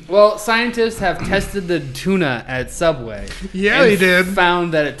 Well, scientists have tested the tuna at Subway. Yeah, and they did.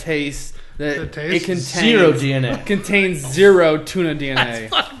 Found that it tastes that It tastes? it contains Zero DNA. Contains zero tuna DNA.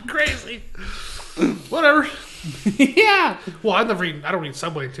 That's fucking crazy. Whatever. Yeah. Well, I don't eat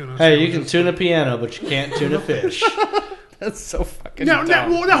Subway tuna. Hey, you can tune a piano, but you can't tune a fish. That's so fucking Now,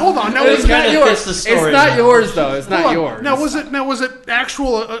 dumb. hold on. Now, It's was not it, kinda yours. fits the story It's not now. yours though. It's not hold on. yours. Now was it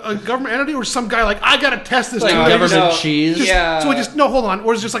actual a government entity or some guy like I gotta test this Like tuna? government no. cheese. Just, Yeah. So hold on.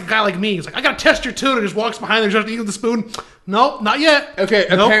 Or is it just like a guy like me? He's like, I gotta test your tuna. And just walks behind there, just eating with the spoon. Nope, not yet. Okay.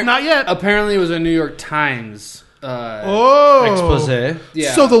 Nope, not yet. Apparently, it was a New York Times. Oh, Expose.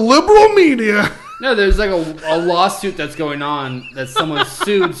 Yeah. So the liberal media. No, there's like a lawsuit that's going on that someone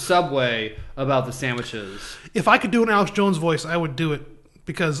sued Subway about the sandwiches. If I could do an Alex Jones voice, I would do it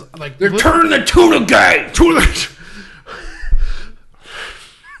because like They're turning the tuna gay.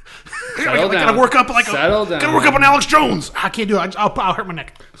 I gotta work up Settle down. gotta work up on Alex Jones. I can't do it. I'll hurt my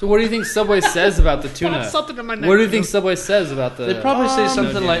neck. So what do you think Subway says about the tuna? Something in my neck. What do you think Subway says about the... They probably say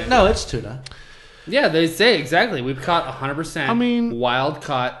something no like, DNA. no, it's tuna. Yeah, they say exactly. We've caught 100% I mean-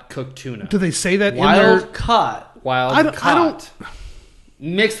 wild-caught cooked tuna. Do they say that in Wild their? caught. Wild I don't. caught.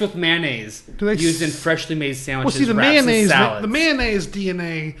 mixed with mayonnaise, used in freshly made sandwiches. Well, see, the mayonnaise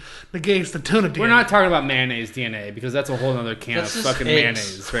DNA negates the tuna DNA. We're not talking about mayonnaise DNA because that's a whole other can of fucking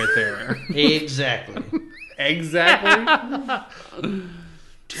mayonnaise right there. Exactly.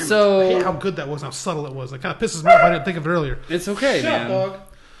 So how good that was, how subtle it was. It kind of pisses me off. I didn't think of it earlier. It's okay, man. Dog.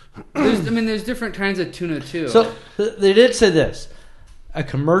 There's different kinds of tuna too. So they did say this. A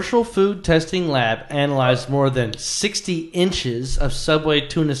commercial food testing lab analyzed more than 60 inches of Subway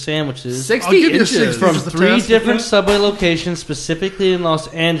tuna sandwiches 60 inches from 3 different Subway locations, specifically in Los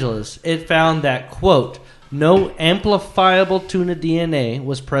Angeles. It found that, quote, no amplifiable tuna DNA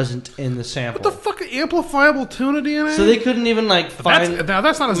was present in the sample. What the fuck, amplifiable tuna DNA? So they couldn't even find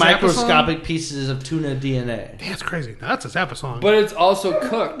that's not a microscopic pieces of tuna DNA. That's crazy. That's a Zappa song. But it's also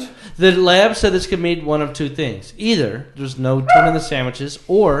cooked. The lab said this could mean one of two things. Either there's no tuna in the sandwiches,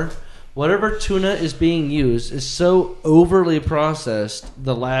 or whatever tuna is being used is so overly processed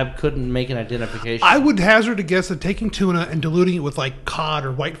the lab couldn't make an identification. I would hazard to guess that taking tuna and diluting it with cod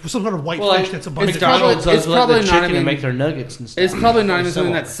or some kind of white fish that's a bunch of McDonald's does the chicken and make their nuggets and stuff. It's probably not even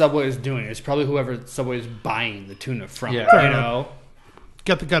something that Subway is doing. It's probably whoever Subway is buying the tuna from. Yeah. You know?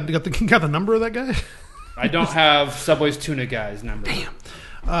 Got the number of that guy? I don't have Subway's tuna guy's number. Damn.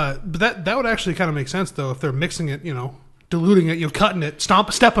 But that would actually kind of make sense though if they're mixing it, diluting it, cutting it,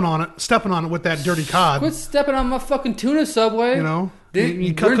 stepping on it with that dirty cod. Quit stepping on my fucking tuna, Subway.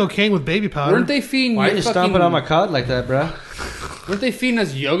 You cut cocaine with baby powder. Weren't they feeding? Why are you stomping on my cod like that, bro? Weren't they feeding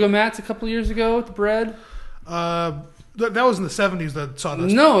us yoga mats a couple years ago with the bread? That was in the 70s that saw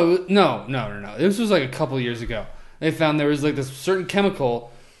this. No. This was like a couple years ago. They found there was like this certain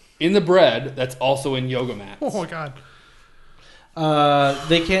chemical in the bread that's also in yoga mats. Oh my god.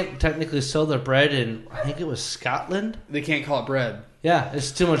 They can't technically sell their bread in, I think it was Scotland. They can't call it bread. Yeah,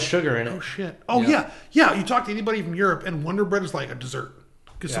 it's too much sugar in it. Oh shit. Oh yeah. You talk to anybody from Europe, and Wonder Bread is like a dessert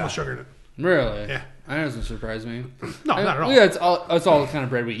because so much sugar in it. Really? Yeah. That doesn't surprise me. No, not at all. Yeah, it's all the kind of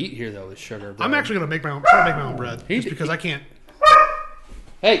bread we eat here though is sugar bread. I'm actually gonna start making my own bread just because I can't.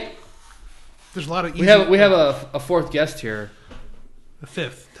 Hey, there's a lot of. We have a fourth guest here. A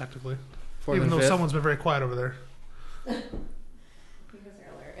fifth, technically. Fourth even though fifth. Someone's been very quiet over there.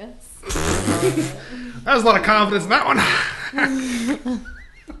 That was a lot of confidence in that one.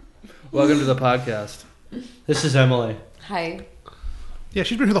 Welcome to the podcast. This is Emily. Hi. Yeah,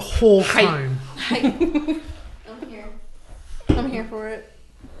 she's been here the whole time. Hi. I'm here for it.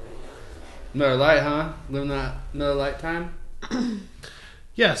 Miller Lite, huh? Living that Miller Lite time?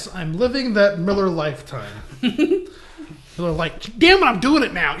 Yes, I'm living that Miller lifetime. Miller Lite. Damn it, I'm doing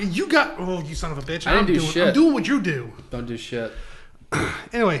it now. You son of a bitch. I didn't do shit. I'm doing what you do. Don't do shit.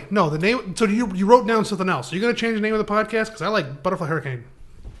 Anyway, no, the name. So you wrote down something else. Are you going to change the name of the podcast? Because I like Butterfly Hurricane.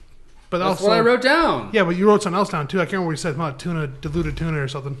 But that's also, what I wrote down. Yeah, but you wrote something else down too. I can't remember what you said about tuna, diluted tuna or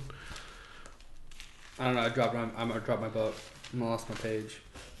something. I don't know. I'm gonna drop my boat. I lost my page.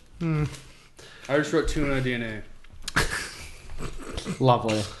 I just wrote tuna DNA.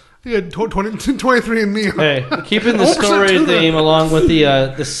 Lovely. You had 23 and me. Hey, keeping the story theme along with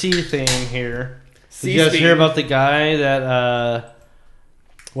the sea thing here. Did you guys hear about the guy that?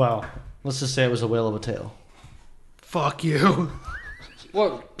 Well, let's just say it was a whale of a tail. Fuck you.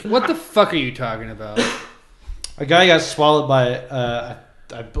 What the fuck are you talking about? A guy got swallowed by,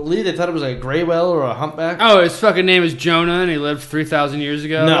 I believe they thought it was like a gray whale or a humpback. Oh, his fucking name is Jonah, and he lived 3,000 years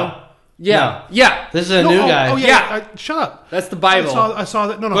ago. No. Yeah. No. Yeah. This is a new guy. Oh yeah. Shut up. That's the Bible. I saw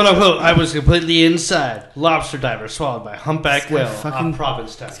that. No. Quote unquote, I was completely inside. Lobster diver swallowed by humpback whale. Fucking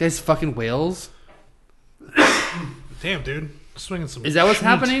Provincetown. This guy's fucking whales. Damn, dude. Swinging some. Is that what's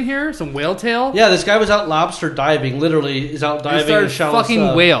happening here? Some whale tail? Yeah, this guy was out lobster diving. Literally, he's out diving. He started shallow fucking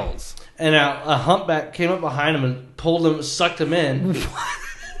stuff. whales. And a humpback came up behind him and pulled him, sucked him in.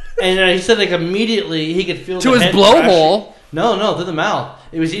 And he said, like, immediately he could feel to the his head blowhole. crashing. No, to the mouth.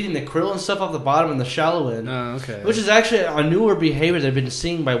 It was eating the krill and stuff off the bottom and the shallow end. Oh, okay. Which is actually a newer behavior they've been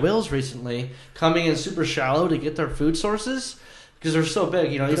seeing by whales recently, coming in super shallow to get their food sources. Because they're so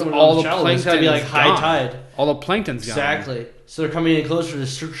big, you don't all know the shallow. It's got to be like high tide. All the plankton's gone. Exactly. So they're coming in closer to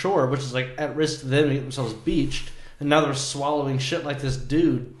shore, which is like at risk to them to get themselves beached. And now they're swallowing shit like this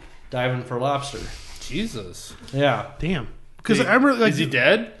dude diving for lobster. Jesus. Yeah. Damn. Because I remember, is he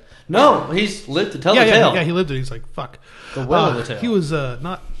dead? No, he's lived to tell the tale. Yeah, he lived it. He's like, fuck. The whale of the tail. He was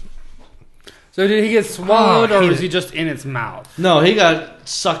not. So did he get swallowed, or was he just in its mouth? No, he got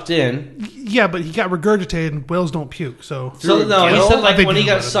sucked in. Yeah, but he got regurgitated, and whales don't puke. So no, he said like they when he do,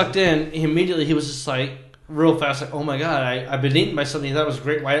 got sucked in, he was just like, real fast, like, oh my god, I've been eaten by something he thought was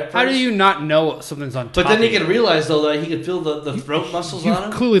great white at first. How do you not know something's on top? But then he could realize, though, that he could feel the throat muscles on him.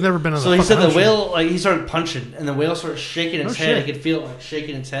 You've clearly never been on So he said the whale, like, he started punching, and the whale started shaking its head. Shit. He could feel it, like,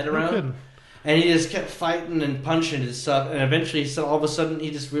 shaking its head around. kidding. And he just kept fighting and punching and stuff. And eventually, he said all of a sudden, he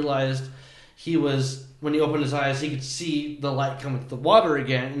just realized when he opened his eyes, he could see the light coming to the water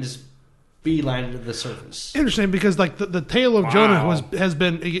again and just beeline to the surface. Interesting, because like the tale of Jonah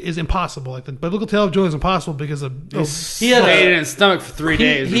is impossible. Like the biblical tale of Jonah is impossible because of he had it in his stomach for 3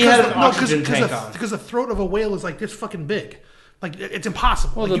 days. He had an oxygen tank on. Because the throat of a whale is like this fucking big. Like it's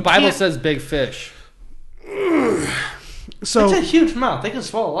impossible. Well, like, the Bible says big fish. So it's a huge mouth. They can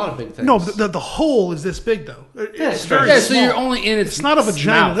swallow a lot of big things. No, the hole is this big though. It's very small. small. So you're only in its. It's not a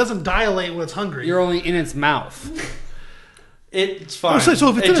vagina. Mouth. It doesn't dilate when it's hungry. You're only in its mouth. It's fine. So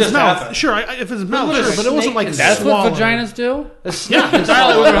if it's in its mouth, happened. sure. If it's in its mouth, sure. But it wasn't like that's swallowed. what vaginas do. Yeah, they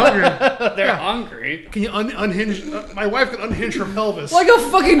dilate when they're hungry. They're hungry. Can you unhinge? My wife can unhinge her pelvis Like a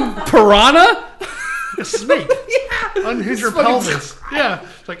fucking piranha. a snake. Unhinge her pelvis. Yeah,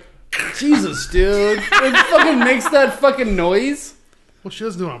 it's like Jesus, dude. It fucking makes that fucking noise. well, she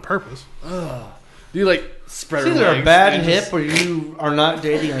doesn't do it on purpose. Do you like spread it's her either legs a bad and hip just- or you are not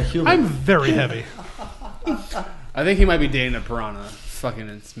dating a human. I'm very heavy. I think he might be dating a piranha. Fucking in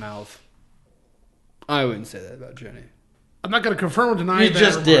its mouth. I wouldn't say that about Jenny. I'm not going to confirm or deny You that.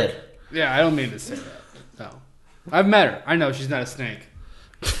 just did. Yeah, I don't mean to say that. No. I've met her. I know she's not a snake.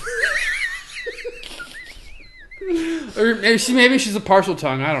 Or maybe she's a partial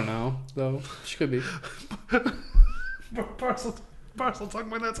tongue. I don't know. Though she could be. Parcel tongue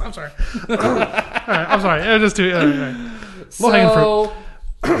my nuts. I'm sorry. All right, I'm sorry. It was just too. All right. So,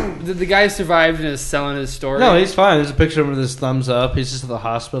 did the guy survive and is selling his story? No, he's fine. There's a picture of him with his thumbs up. He's just at the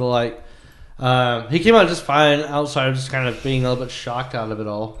hospital. Like, he came out just fine. Outside, just kind of being a little bit shocked out of it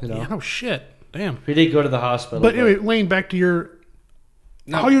all. You know, Yeah, no shit. Damn. he did go to the hospital. But anyway, Wayne, back to your.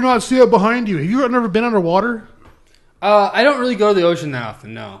 No. How you not see it behind you? Have you never been underwater? I don't really go to the ocean that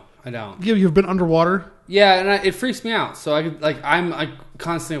often. No, I don't. You've been underwater. Yeah, and it freaks me out. So I could I'm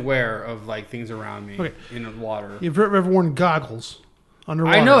constantly aware of like things around me in the water. You've ever worn goggles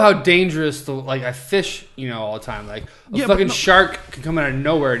underwater? I know how dangerous I fish, all the time. Like a fucking shark can come out of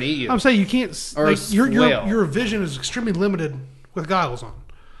nowhere and eat you. I'm saying you can't. Or like, a whale. your vision is extremely limited with goggles on.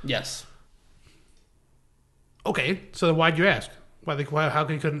 Yes. Okay, so then why'd you ask? How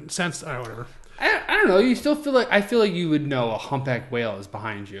you couldn't sense or whatever? I don't know. You still feel I feel like you would know a humpback whale is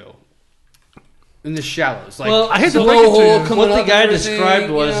behind you in the shallows. Like, well, I had to so break it to you. what the guy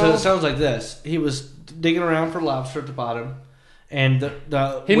described was it sounds like this. He was digging around for lobster at the bottom, and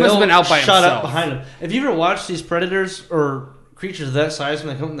the he whale must have been out by shot himself. up behind him. Have you ever watched these predators or creatures of that size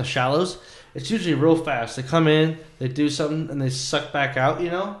when they come in the shallows? It's usually real fast. They come in, they do something, and they suck back out.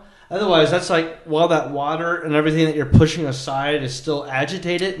 Otherwise, that's like while that water and everything that you're pushing aside is still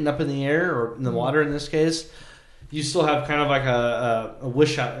agitated and up in the air, or in the water in this case, you still have kind of like a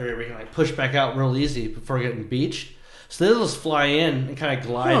wish out area where you can like push back out real easy before getting beached. So they'll just fly in and kind of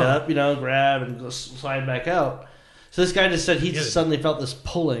glide up, grab and go slide back out. So this guy just said he just suddenly felt this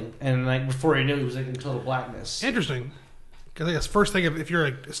pulling, and like before he knew, he was like in total blackness. Interesting. Because I guess first thing, if you're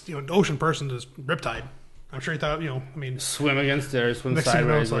an ocean person, is riptide. I'm sure he thought, swim against it or swim Next thing you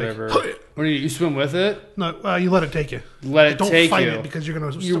know, sideways, it's like, whatever. What do you swim with it? No, you let it take you. Don't fight you. it because you're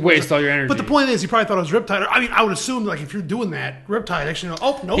going to... You waste all your energy. But the point is, he probably thought it was riptide. I would assume, like, if you're doing that, riptide actually...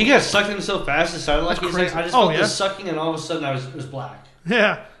 Oh, nope. He got sucked in so fast, it sounded like he's like, I just felt this sucking, and all of a sudden it was black.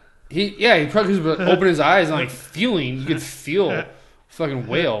 Yeah. He probably opened his eyes and like feeling. You could feel fucking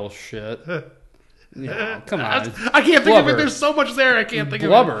whale shit. Yeah, come on. I can't think of it. There's so much there. I can't think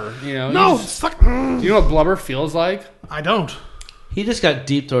blubber, of it. No, fuck. Do you know what blubber feels like? I don't. He just got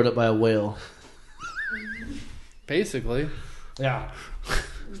deep throated up by a whale. Basically. Yeah.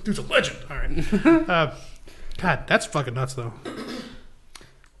 This dude's a legend. All right. God, that's fucking nuts, though.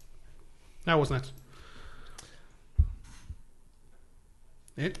 That was nuts.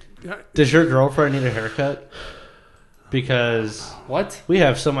 Does your girlfriend need a haircut? Because what? We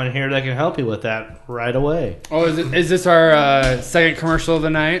have someone here that can help you with that right away. Oh, is this our second commercial of the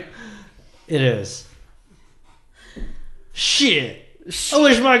night? It is. Shit. I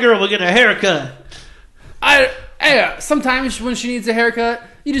wish my girl would get a haircut. Sometimes when she needs a haircut,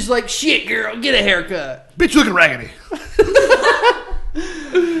 you just like, shit, girl, get a haircut. Bitch looking raggedy.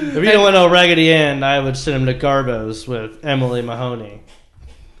 If you don't want no Raggedy Ann, I would send him to Garbo's with Emily Mahoney.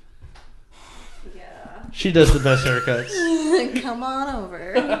 She does the best haircuts. Come on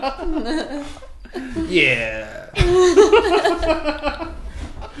over. Yeah.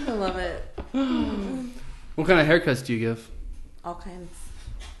 I love it. What kind of haircuts do you give? All kinds.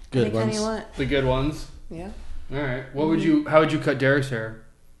 Good Any kind ones. you want. The good ones? Yeah. All right. How would you cut Derek's hair?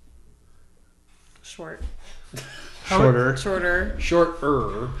 Short. Shorter. Shorter.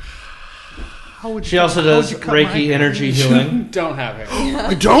 She also does Reiki energy healing. Don't have hair. Yeah.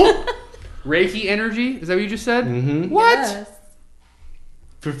 I don't? Reiki energy? Is that what you just said? Mm-hmm. What? Yes.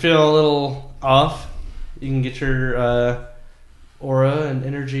 If you're feeling a little off, you can get your aura and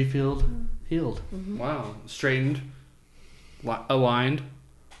energy field healed. Mm-hmm. Wow. Straightened. Aligned.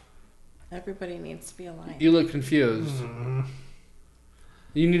 Everybody needs to be aligned. You look confused.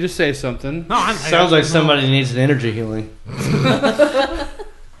 You need to say something. No, Sounds like somebody needs an energy healing.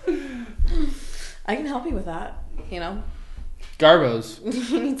 I can help you with that. Garbos.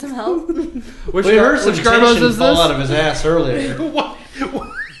 You need some help? Which Garbos is fall this? out of his ass earlier. What?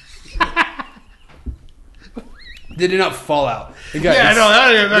 They did not fall out.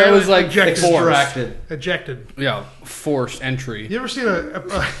 That was like Extracted. Ejected. Yeah, forced entry. You ever seen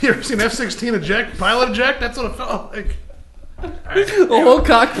F-16 eject? Pilot eject? That's what it felt like. The whole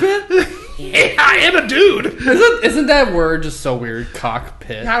cockpit? Yeah, I am a dude. Isn't that word just so weird?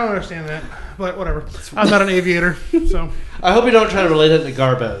 Cockpit. I don't understand that, but whatever. I'm not an aviator, so. I hope you don't try to relate it to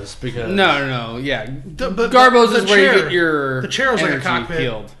Garbos because No, yeah. But Garbos the is where you chair- get your the chair was like a energy cockpit.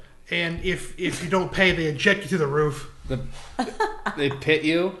 healed. And if you don't pay, they eject you through the roof. They pit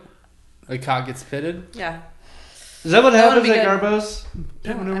you. The cock gets pitted. Yeah. is that what That happens would be at good. Garbos?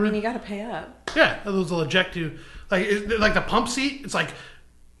 Pit I maneuver. mean, you got to pay up. Yeah, those will eject you. Like the pump seat. It's like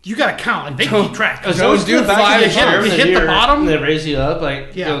you got to count. Like they keep track. Don't do five you pumps. hit the bottom. And they raise you up.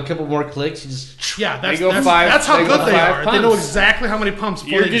 Like Yeah. a couple more clicks. You just Yeah, They go five- that's how they go good they five are. pumps. They know exactly how many pumps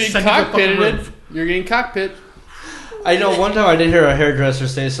before You're they getting send you to the fucking cockpitted. roof. You're getting cockpit. I know one time I did hear a hairdresser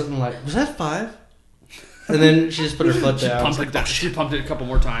say something like, "Was that 5?" And then she just put her foot down. She pumped it a couple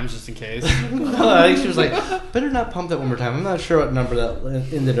more times just in case. I think she was like, "Better not pump that one more time." I'm not sure what number that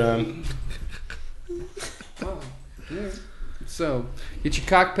ended on. So, get your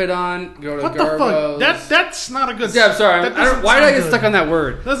cockpit on. Go to What the Garbos. fuck? That's not a good. Yeah, I'm sorry. that doesn't Why did I sound get good. stuck on that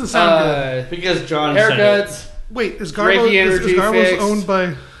word? Doesn't sound good. Because John said Haircuts. Wait, is Reiki energy Garbo's fixed. owned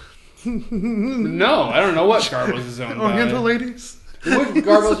by No, I don't know what Garbos is owned Oriental by. ladies? What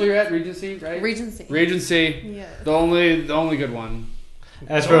Garbos are you at? Regency, right? Regency. Regency. Yeah. The only good one.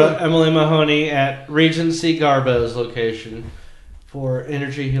 As for Emily Mahoney at Regency Garbo's location for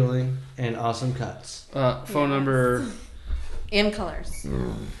energy healing and awesome cuts. Phone number And colors.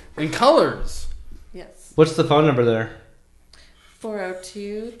 and colors. Yes. What's the phone number there?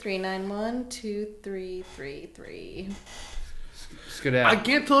 402-391-2333. Skedaddle. I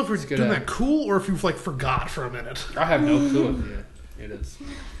can't tell if you're good doing at. that cool or if you've forgot for a minute. I have no clue what it is.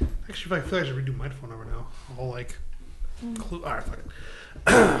 Actually, I feel like I should redo my phone number now. All clue. All right, fuck it.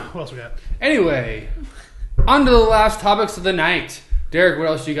 What else we got? Anyway, on to the last topics of the night. Derek, what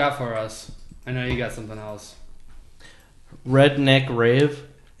else you got for us? I know you got something else. Redneck Rave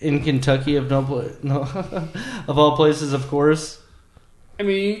in Kentucky of of all places, of course. I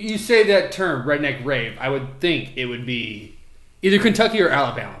mean, you say that term, redneck rave. I would think it would be either Kentucky or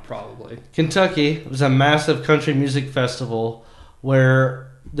Alabama, probably. Kentucky was a massive country music festival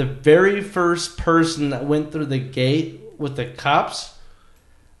where the very first person that went through the gate with the cops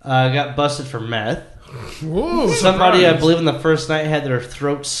got busted for meth. Whoa! Somebody, surprise. I believe, in the first night had their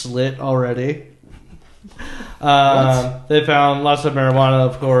throat slit already. They found lots of marijuana,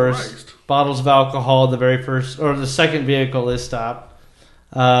 of course. Christ. Bottles of alcohol. The second vehicle they stopped.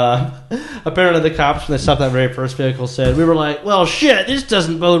 Apparently, the cops, when they stopped that very first vehicle, said, "We were like, well, shit, this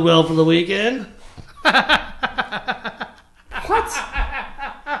doesn't bode well for the weekend." What?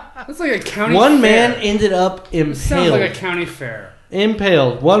 That's like a county One fair. man ended up impaled. Sounds like a county fair.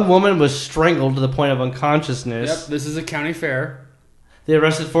 Impaled. One woman was strangled to the point of unconsciousness. Yep, this is a county fair. They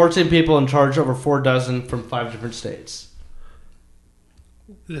arrested 14 people and charged over 4 dozen from 5 different states.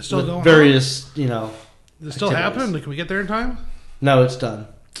 Is it still With going on? various, Is it still activities. happening? Can we get there in time? No, it's done.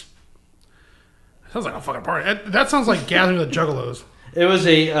 Sounds like a fucking party. That sounds like Gathering of the Juggalos. It was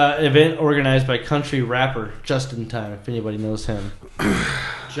a event organized by country rapper Justin Time, if anybody knows him.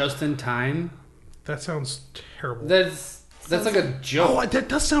 Just in time. That sounds terrible. That's like a joke. Oh, that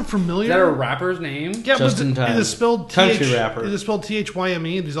does sound familiar. Is that a rapper's name? Yeah, Justin but Time. is it spelled Country rapper. Is it spelled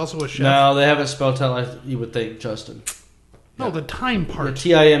THYME? He's also a chef. No, they haven't spelled out like you would think, Justin. No, the time The part.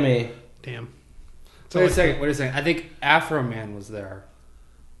 Time. Damn. Wait a second. I think Afro Man was there.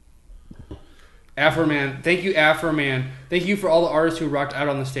 Afro Man. Thank you, Afro Man. Thank you for all the artists who rocked out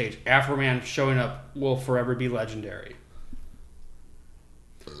on the stage. Afro Man showing up will forever be legendary.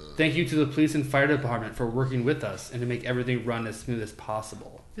 Thank you to the police and fire department for working with us and to make everything run as smooth as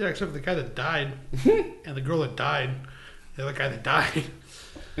possible. Yeah, except for the guy that died and the girl that died, the other guy that died.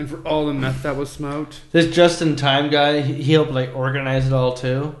 And for all the meth that was smoked. This just-in-time guy, he helped organize it all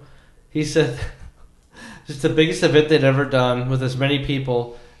too. He said it's the biggest event they'd ever done with as many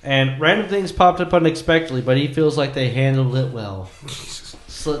people, and random things popped up unexpectedly, but he feels like they handled it well.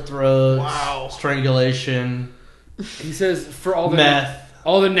 Slit throats, strangulation. He says for all the meth,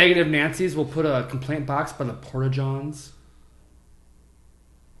 all the negative Nancys, we'll put a complaint box by the Porta-Johns.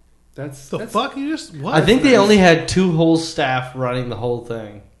 That's fuck you just. What? I think they only had 2 whole staff running the whole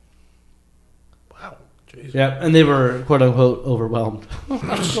thing. Wow. Jeez. Yep, and they were quote unquote overwhelmed.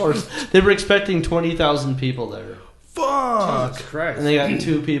 Of course, they were expecting 20,000 people there. Fuck. Jesus Christ. And they got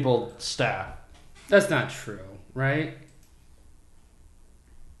 2 people staff. That's not true, right?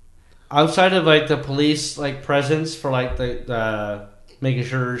 Outside of the police presence for the making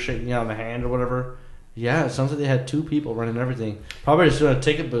sure shaking out the hand or whatever. Yeah, it sounds like they had 2 people running everything. Probably just doing a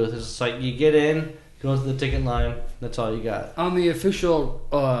ticket booth. It's just you get in, go to the ticket line. That's all you got. On the official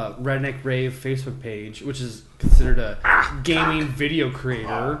Redneck Rave Facebook page, which is considered a gaming video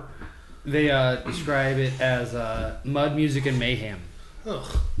creator, they describe it as mud, music, and mayhem.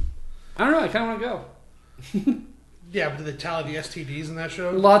 Ugh. I don't know. I kind of want to go. Yeah, but did they tally the STDs in that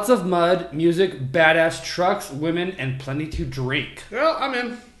show? Lots of mud, music, badass trucks, women, and plenty to drink. Well, I'm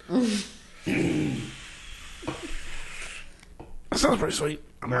in. Sounds pretty sweet.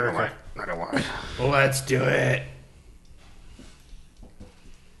 I'm not gonna lie. Let's do it.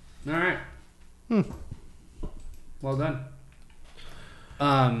 All right. Well done.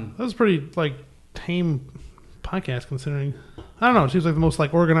 That was pretty tame podcast considering. I don't know. It seems like the most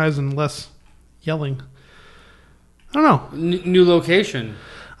organized and less yelling. I don't know. New location.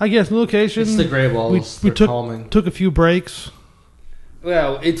 I guess new location. It's the Grey Walls. We took a few breaks.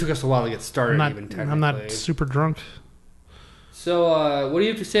 Well, it took us a while to get started. Technically, I'm not super drunk. So, what do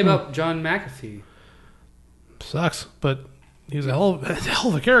you have to say about John MacAfee? Sucks, but he's a hell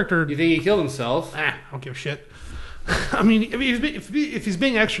of a character. You think he killed himself? I don't give a shit. I mean, if he's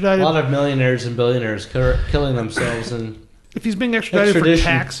being extradited, a lot of millionaires and billionaires killing themselves, and if he's being extradited for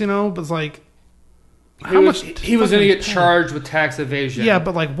tax, but it's how much he was going to get charged with tax evasion. Yeah,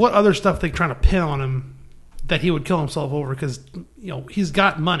 but what other stuff they trying to pin on him that he would kill himself over? Because he's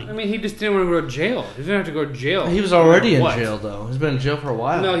got money. I mean, he just didn't want to go to jail. He didn't have to go to jail. He was already in jail, though. He's been in jail for a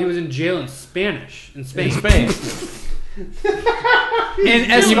while. No, he was in jail in Spain. In Spain.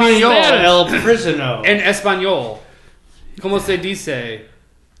 En Espanol. El Prisono. En Espanol. Como se dice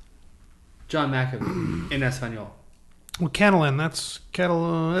John McAfee in Espanol? Well, Catalan. That's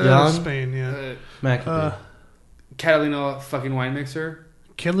Spain, yeah. McAfee. Catalina fucking wine mixer.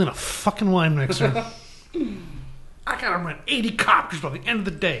 Catalina fucking wine mixer. I gotta run 80 copies by the end of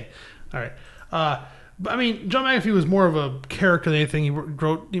the day. All right. But I mean, John McAfee was more of a character than anything he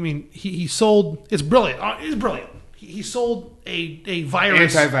wrote. I mean, he sold. It's brilliant. It's brilliant. He sold a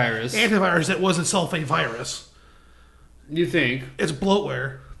virus. Antivirus that was itself a virus. You think? It's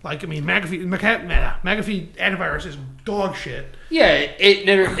bloatware. McAfee antivirus is dog shit. Yeah, it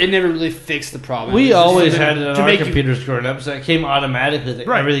never really fixed the problem. We always had it on our computers growing up, so it came automatically.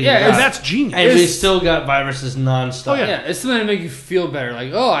 Right. Everything and that's genius. And we still got viruses nonstop. Oh yeah, it's something to make you feel better.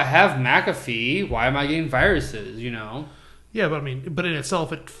 I have McAfee. Why am I getting viruses? Yeah, but in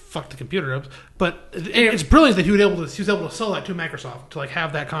itself, it fucked the computer up. But it's brilliant that he was able to sell that to Microsoft to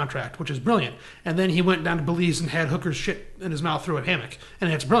have that contract, which is brilliant. And then he went down to Belize and had hookers shit in his mouth through a hammock,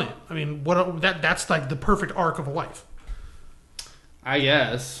 and it's brilliant. I mean, that's the perfect arc of a life. I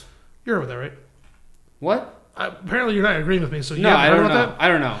guess you're over there, right? What? Apparently, you're not agreeing with me. So no, I don't know. That? I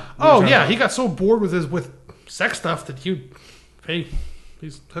don't know. Oh yeah, he got so bored with sex stuff that you pay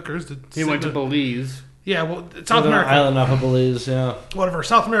these hookers to. He went to Belize. Yeah, well, South America. Island off of Belize, yeah. Whatever.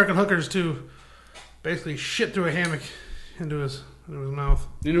 South American hookers to basically shit through a hammock into his mouth.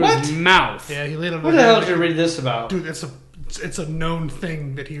 Into his mouth? Yeah, he laid on What the hell did you read this about? Dude, it's a known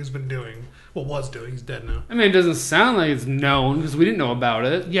thing that he's been doing. Well, was doing. He's dead now. I mean, it doesn't sound like it's known because we didn't know about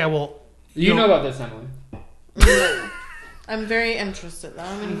it. Yeah, well... You know about this, Emily. I'm very interested, though.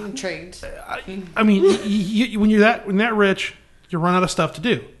 I'm intrigued. I mean, when you're that rich, you run out of stuff to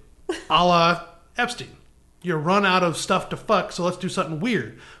do. A la Epstein. You're run out of stuff to fuck, so let's do something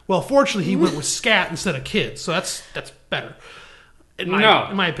weird. Well, fortunately, he went with Scat instead of kids, so that's better. In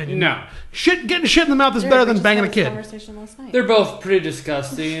my opinion. No. Getting shit in the mouth is better than banging a kid. Conversation last night. They're both pretty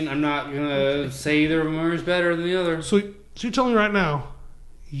disgusting. I'm not going to say either of them is better than the other. So you're telling me right now,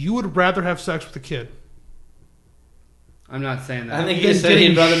 you would rather have sex with a kid? I'm not saying that. I think he said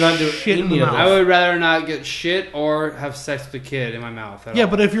he'd rather not do shit in the any of mouth. it. I would rather not get shit or have sex with a kid in my mouth at all.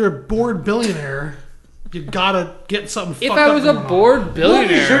 But if you're a bored billionaire, you gotta get something fucked up. If I was a bored billionaire...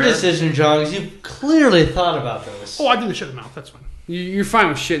 What is your decision, John? Because you've clearly thought about this. Oh, I do the shit in the mouth. That's fine. You're fine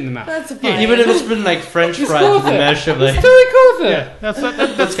with shit in the mouth. That's fine. Even if it's been like French fries with the mesh of like. It's totally cool with it. Yeah,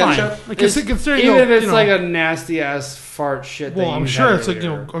 that's fine. Like, considering even if it's like a nasty ass fart shit. Well, I'm sure it's like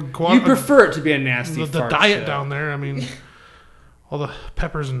you prefer it to be a nasty. The diet shit down there. I mean, all the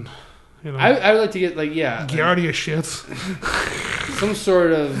peppers and I would like to get LaGuardia shits. Some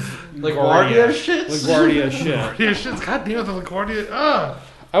sort of LaGuardia shits. LaGuardia shit. LaGuardia shits. God damn it, the LaGuardia.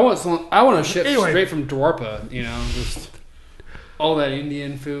 I want a shit straight from Dwarpa. Just. All that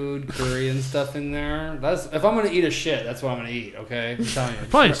Indian food, curry and stuff in there. If I'm gonna eat a shit, that's what I'm gonna eat. Okay, I'm telling you.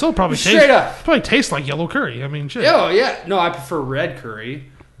 Probably tastes like yellow curry. I mean, shit. Oh yeah, no, I prefer red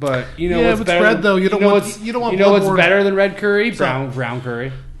curry. But what's better? Red though. You don't want what's better than red curry? Brown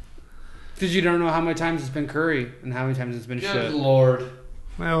curry. Because you don't know how many times it's been curry and how many times it's been shit. Good Lord.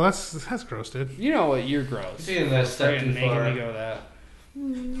 Well, that's gross, dude. You know what? You're gross. You're that step too far. Making me go that.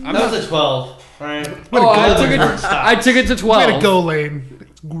 That was a 12, right? I took it to 12. Way to go, Lane.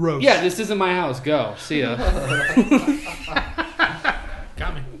 Gross. Yeah, this isn't my house. Go. See ya.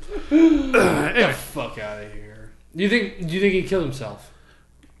 Got me. Get the fuck out of here. Do you think he killed himself?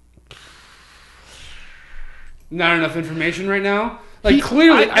 Not enough information right now?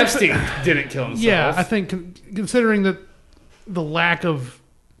 Clearly Epstein didn't kill himself. Yeah, I think considering that the lack of...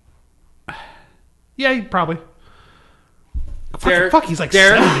 Yeah, probably. Fuck, he's like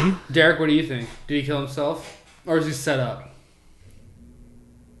 70. Derek, what do you think? Did he kill himself? Or is he set up?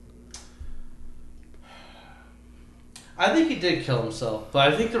 I think he did kill himself,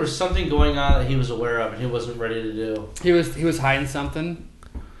 but I think there was something going on that he was aware of and he wasn't ready to do. He was hiding something?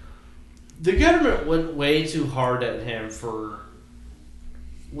 The government went way too hard at him for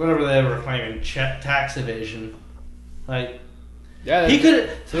whatever they were claiming, tax evasion. Yeah, he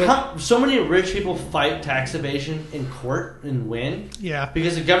could. So many rich people fight tax evasion in court and win. Yeah,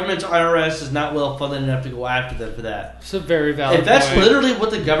 because the government's IRS is not well funded enough to go after them for that. It's a very valid. If that's literally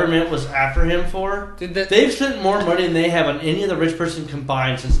what the government was after him for, they've spent more money than they have on any other rich person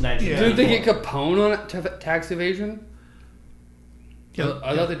combined since 1994. Didn't they get Capone on tax evasion? Yeah,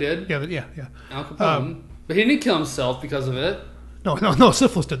 I thought they did. Yeah. Al Capone, but he didn't kill himself because of it. No,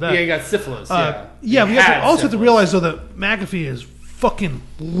 syphilis did that. Yeah, he got syphilis. We also have to realize, though, that MacAfee is fucking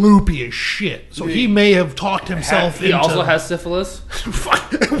loopy as shit. So he may have talked himself into... He also has syphilis?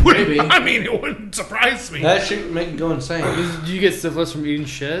 Maybe. I mean, it wouldn't surprise me. That shit make him go insane. Do you get syphilis from eating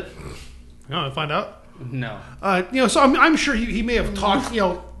shit? No, I find out. No. So I'm sure he may have talked,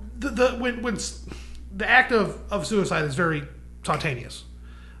 when the act of suicide is very spontaneous.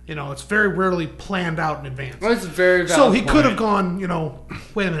 It's very rarely planned out in advance. Well, it's very valid. So he could have gone,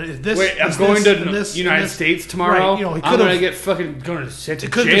 wait a minute, is this... Wait, I'm going to the United States tomorrow. Right, I'm going to get fucking sent to jail.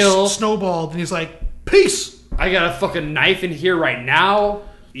 It could have snowballed, and he's like, peace! I got a fucking knife in here right now.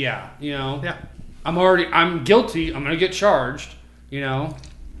 Yeah, Yeah. I'm guilty. I'm going to get charged, Well,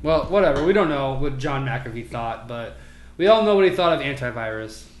 whatever. We don't know what John McAfee thought, but we all know what he thought of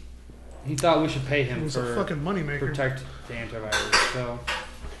antivirus. He thought we should pay him for a fucking moneymaker. Protect the antivirus, so...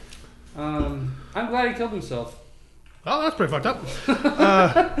 I'm glad he killed himself. Oh, that's pretty fucked up.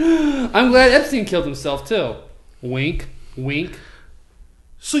 I'm glad Epstein killed himself too. Wink, wink.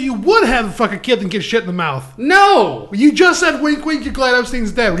 So you would have a fucking kid and get shit in the mouth? No! You just said wink, wink, you're glad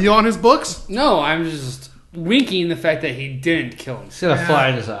Epstein's dead. Were you on his books? No, I'm just winking the fact that he didn't kill himself. He's got a fly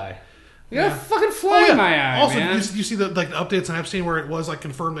in his eye. You got a fucking fly in my eye, also, man. you see the updates on Epstein where it was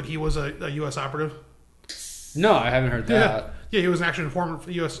confirmed that he was a U.S. operative? No, I haven't heard that. Yeah, he was an actual informant,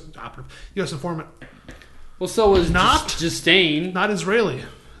 U.S. operative, U.S. informant. Well, so was not Justine. Not Israeli,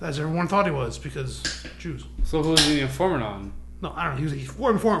 as everyone thought he was, because Jews. So who was he the informant on? No, I don't know. He was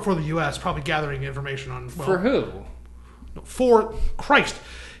an informant for the U.S., probably gathering information on... for who? For Christ.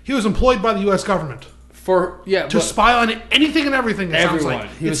 He was employed by the U.S. government. To spy on anything and everything, it sounds like.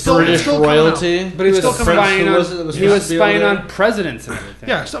 He was British royalty. But he was spying on presidents and everything.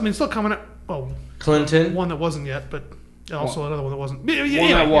 Yeah, still coming up. Well, Clinton. One that wasn't yet, but also another one that wasn't.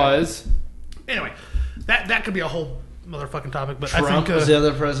 Was. Anyway, that could be a whole motherfucking topic. But Trump I think was the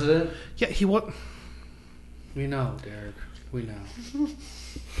other president. Yeah, he was. We know, Derek. We know.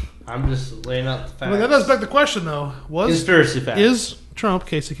 I'm just laying out the facts. Well, that does beg the question, though. Conspiracy facts. Is Trump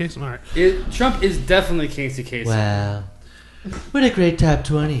Casey Kasem? All right. Trump is definitely Casey Kasem. Wow. What a great top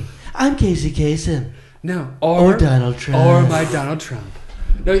 20. I'm Casey Kasem. No. Or Donald Trump. Or my Donald Trump.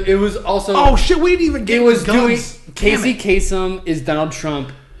 No, it was also... Oh, shit, we didn't even get doing... Casey Kasem is Donald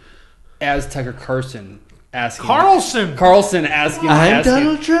Trump as Tucker Carlson asking Carlson asking. I'm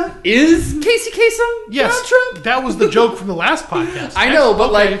Donald Trump. Is Casey Kasem yes, Donald Trump? That was the joke from the last podcast. I know,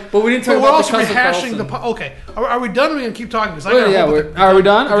 but but we didn't talk about the rehashing the. Okay, are we done? Or are we gonna keep talking? Because are we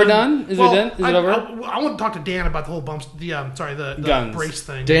done? Are we done? Is it done? Is it over? I want to talk to Dan about the whole bumps. The brace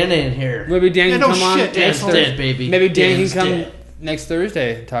thing. Dan ain't here. Maybe Dan can come on. Dan's dead, baby. Maybe Dan can come next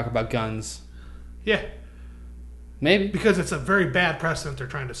Thursday and talk about guns. Yeah. Maybe. Because it's a very bad precedent they're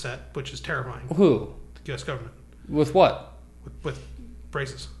trying to set, which is terrifying. Who? The U.S. government. With what? With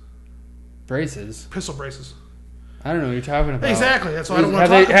braces. Braces? Pistol braces. I don't know what you're talking about. Exactly. That's why I don't want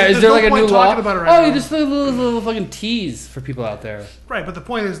to talk about it. Is there like a new law? Right you just little fucking tease for people out there. Right, but the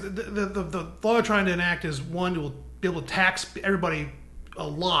point is, the law they're trying to enact is, one, you will be able to tax everybody a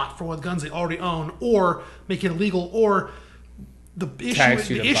lot for what guns they already own, or make it illegal, or... The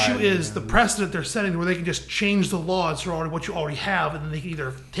issue is the precedent they're setting where they can just change the laws for what you already have, and then they can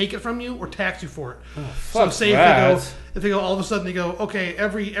either take it from you or tax you for it. So say if they go all of a sudden they go, okay,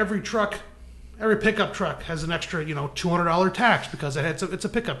 every pickup truck has an extra $200 tax because it's a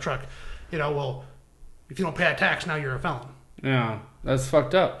pickup truck. Well, if you don't pay that tax, now you're a felon. Yeah, that's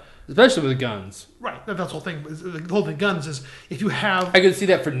fucked up. Especially with guns. Right. That's the whole thing. The whole thing with guns is if you have... I could see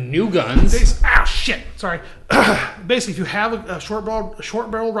that for new guns. Shit. Sorry. Basically, if you have a short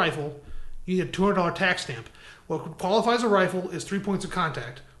barrel rifle, you need a $200 tax stamp. What qualifies a rifle is 3 points of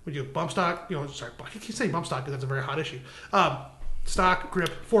contact. When you have bump stock, I keep saying bump stock because that's a very hot issue. Stock,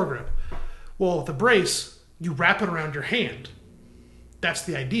 grip, foregrip. Well, with the brace, you wrap it around your hand. That's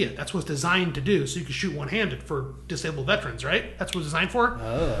the idea. That's what it's designed to do, so you can shoot one-handed for disabled veterans, right? That's what it's designed for.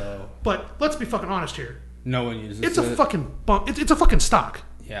 Oh. But let's be fucking honest here. No one uses it. It's a fucking bump. It's a fucking stock.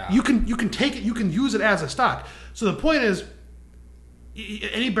 Yeah. You can take it. You can use it as a stock. So the point is,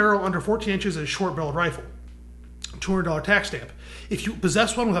 any barrel under 14 inches is a short-barreled rifle. $200 tax stamp. If you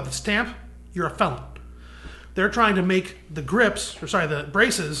possess one without the stamp, you're a felon. They're trying to make the the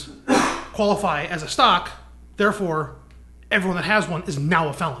braces qualify as a stock. Therefore, everyone that has one is now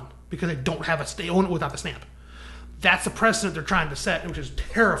a felon because they own it without the stamp. That's the precedent they're trying to set, which is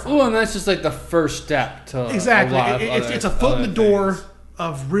terrifying. Oh, and that's just like the first step to exactly. It's a foot in the door things.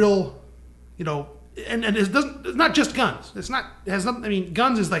 Of real, and it's not just guns. It has nothing. I mean,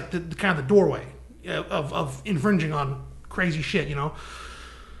 guns is like the kind of the doorway of infringing on crazy shit.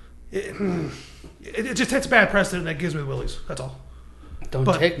 It just sets bad precedent that gives me the willies. That's all. Don't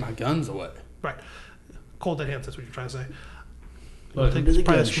take my guns away. Right. Cold dead hands. That's what you're trying to say. Welcome to the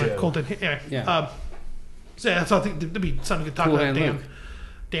gun show. Cold dead. Yeah. So I think that'd be something we could talk about.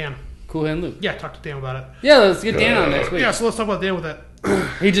 Dan. Cool Hand Luke. Yeah, talk to Dan about it. Yeah, let's get Dan on next week. Yeah, so let's talk about Dan with that.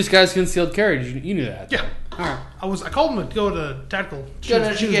 He just got his concealed carry. You knew that. Yeah. All right. I called him to go to tactical gun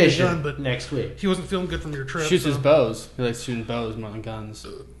education, gun, but next week. He wasn't feeling good from your trip. Shoots his bows. He likes shooting bows more than guns.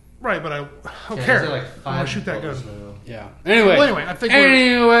 Right, but I don't care. Like I want to shoot that gun. Yeah. Anyway, I think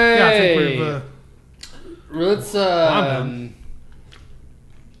we've let's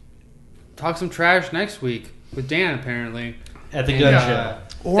talk some trash next week with Dan apparently at the gun show.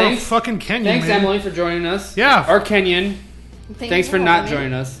 Or fucking Kenyon. Thanks, Emily, for joining us. Yeah. Or Kenyon. Thanks for not me.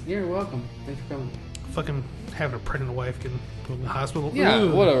 joining us. You're welcome. Thanks for coming. Fucking having a pregnant wife getting put in the hospital. Yeah,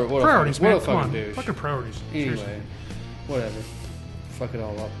 Ooh. whatever. Priorities, man. What a Come on. fucking douche. Fucking priorities. Anyway, Seriously. whatever. Fuck it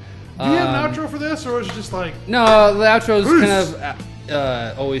all up. Do you have an outro for this, or is it just like... No, the outro is kind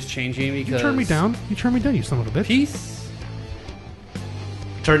of always changing because... You turn me down. You son of a bitch. Peace.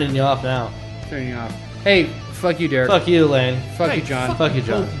 Turning you off now. Turning you off. Hey, fuck you, Derek. Fuck you, Lane. Fuck you, John. Fuck you,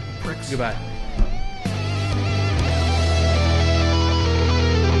 John. Pricks. Goodbye.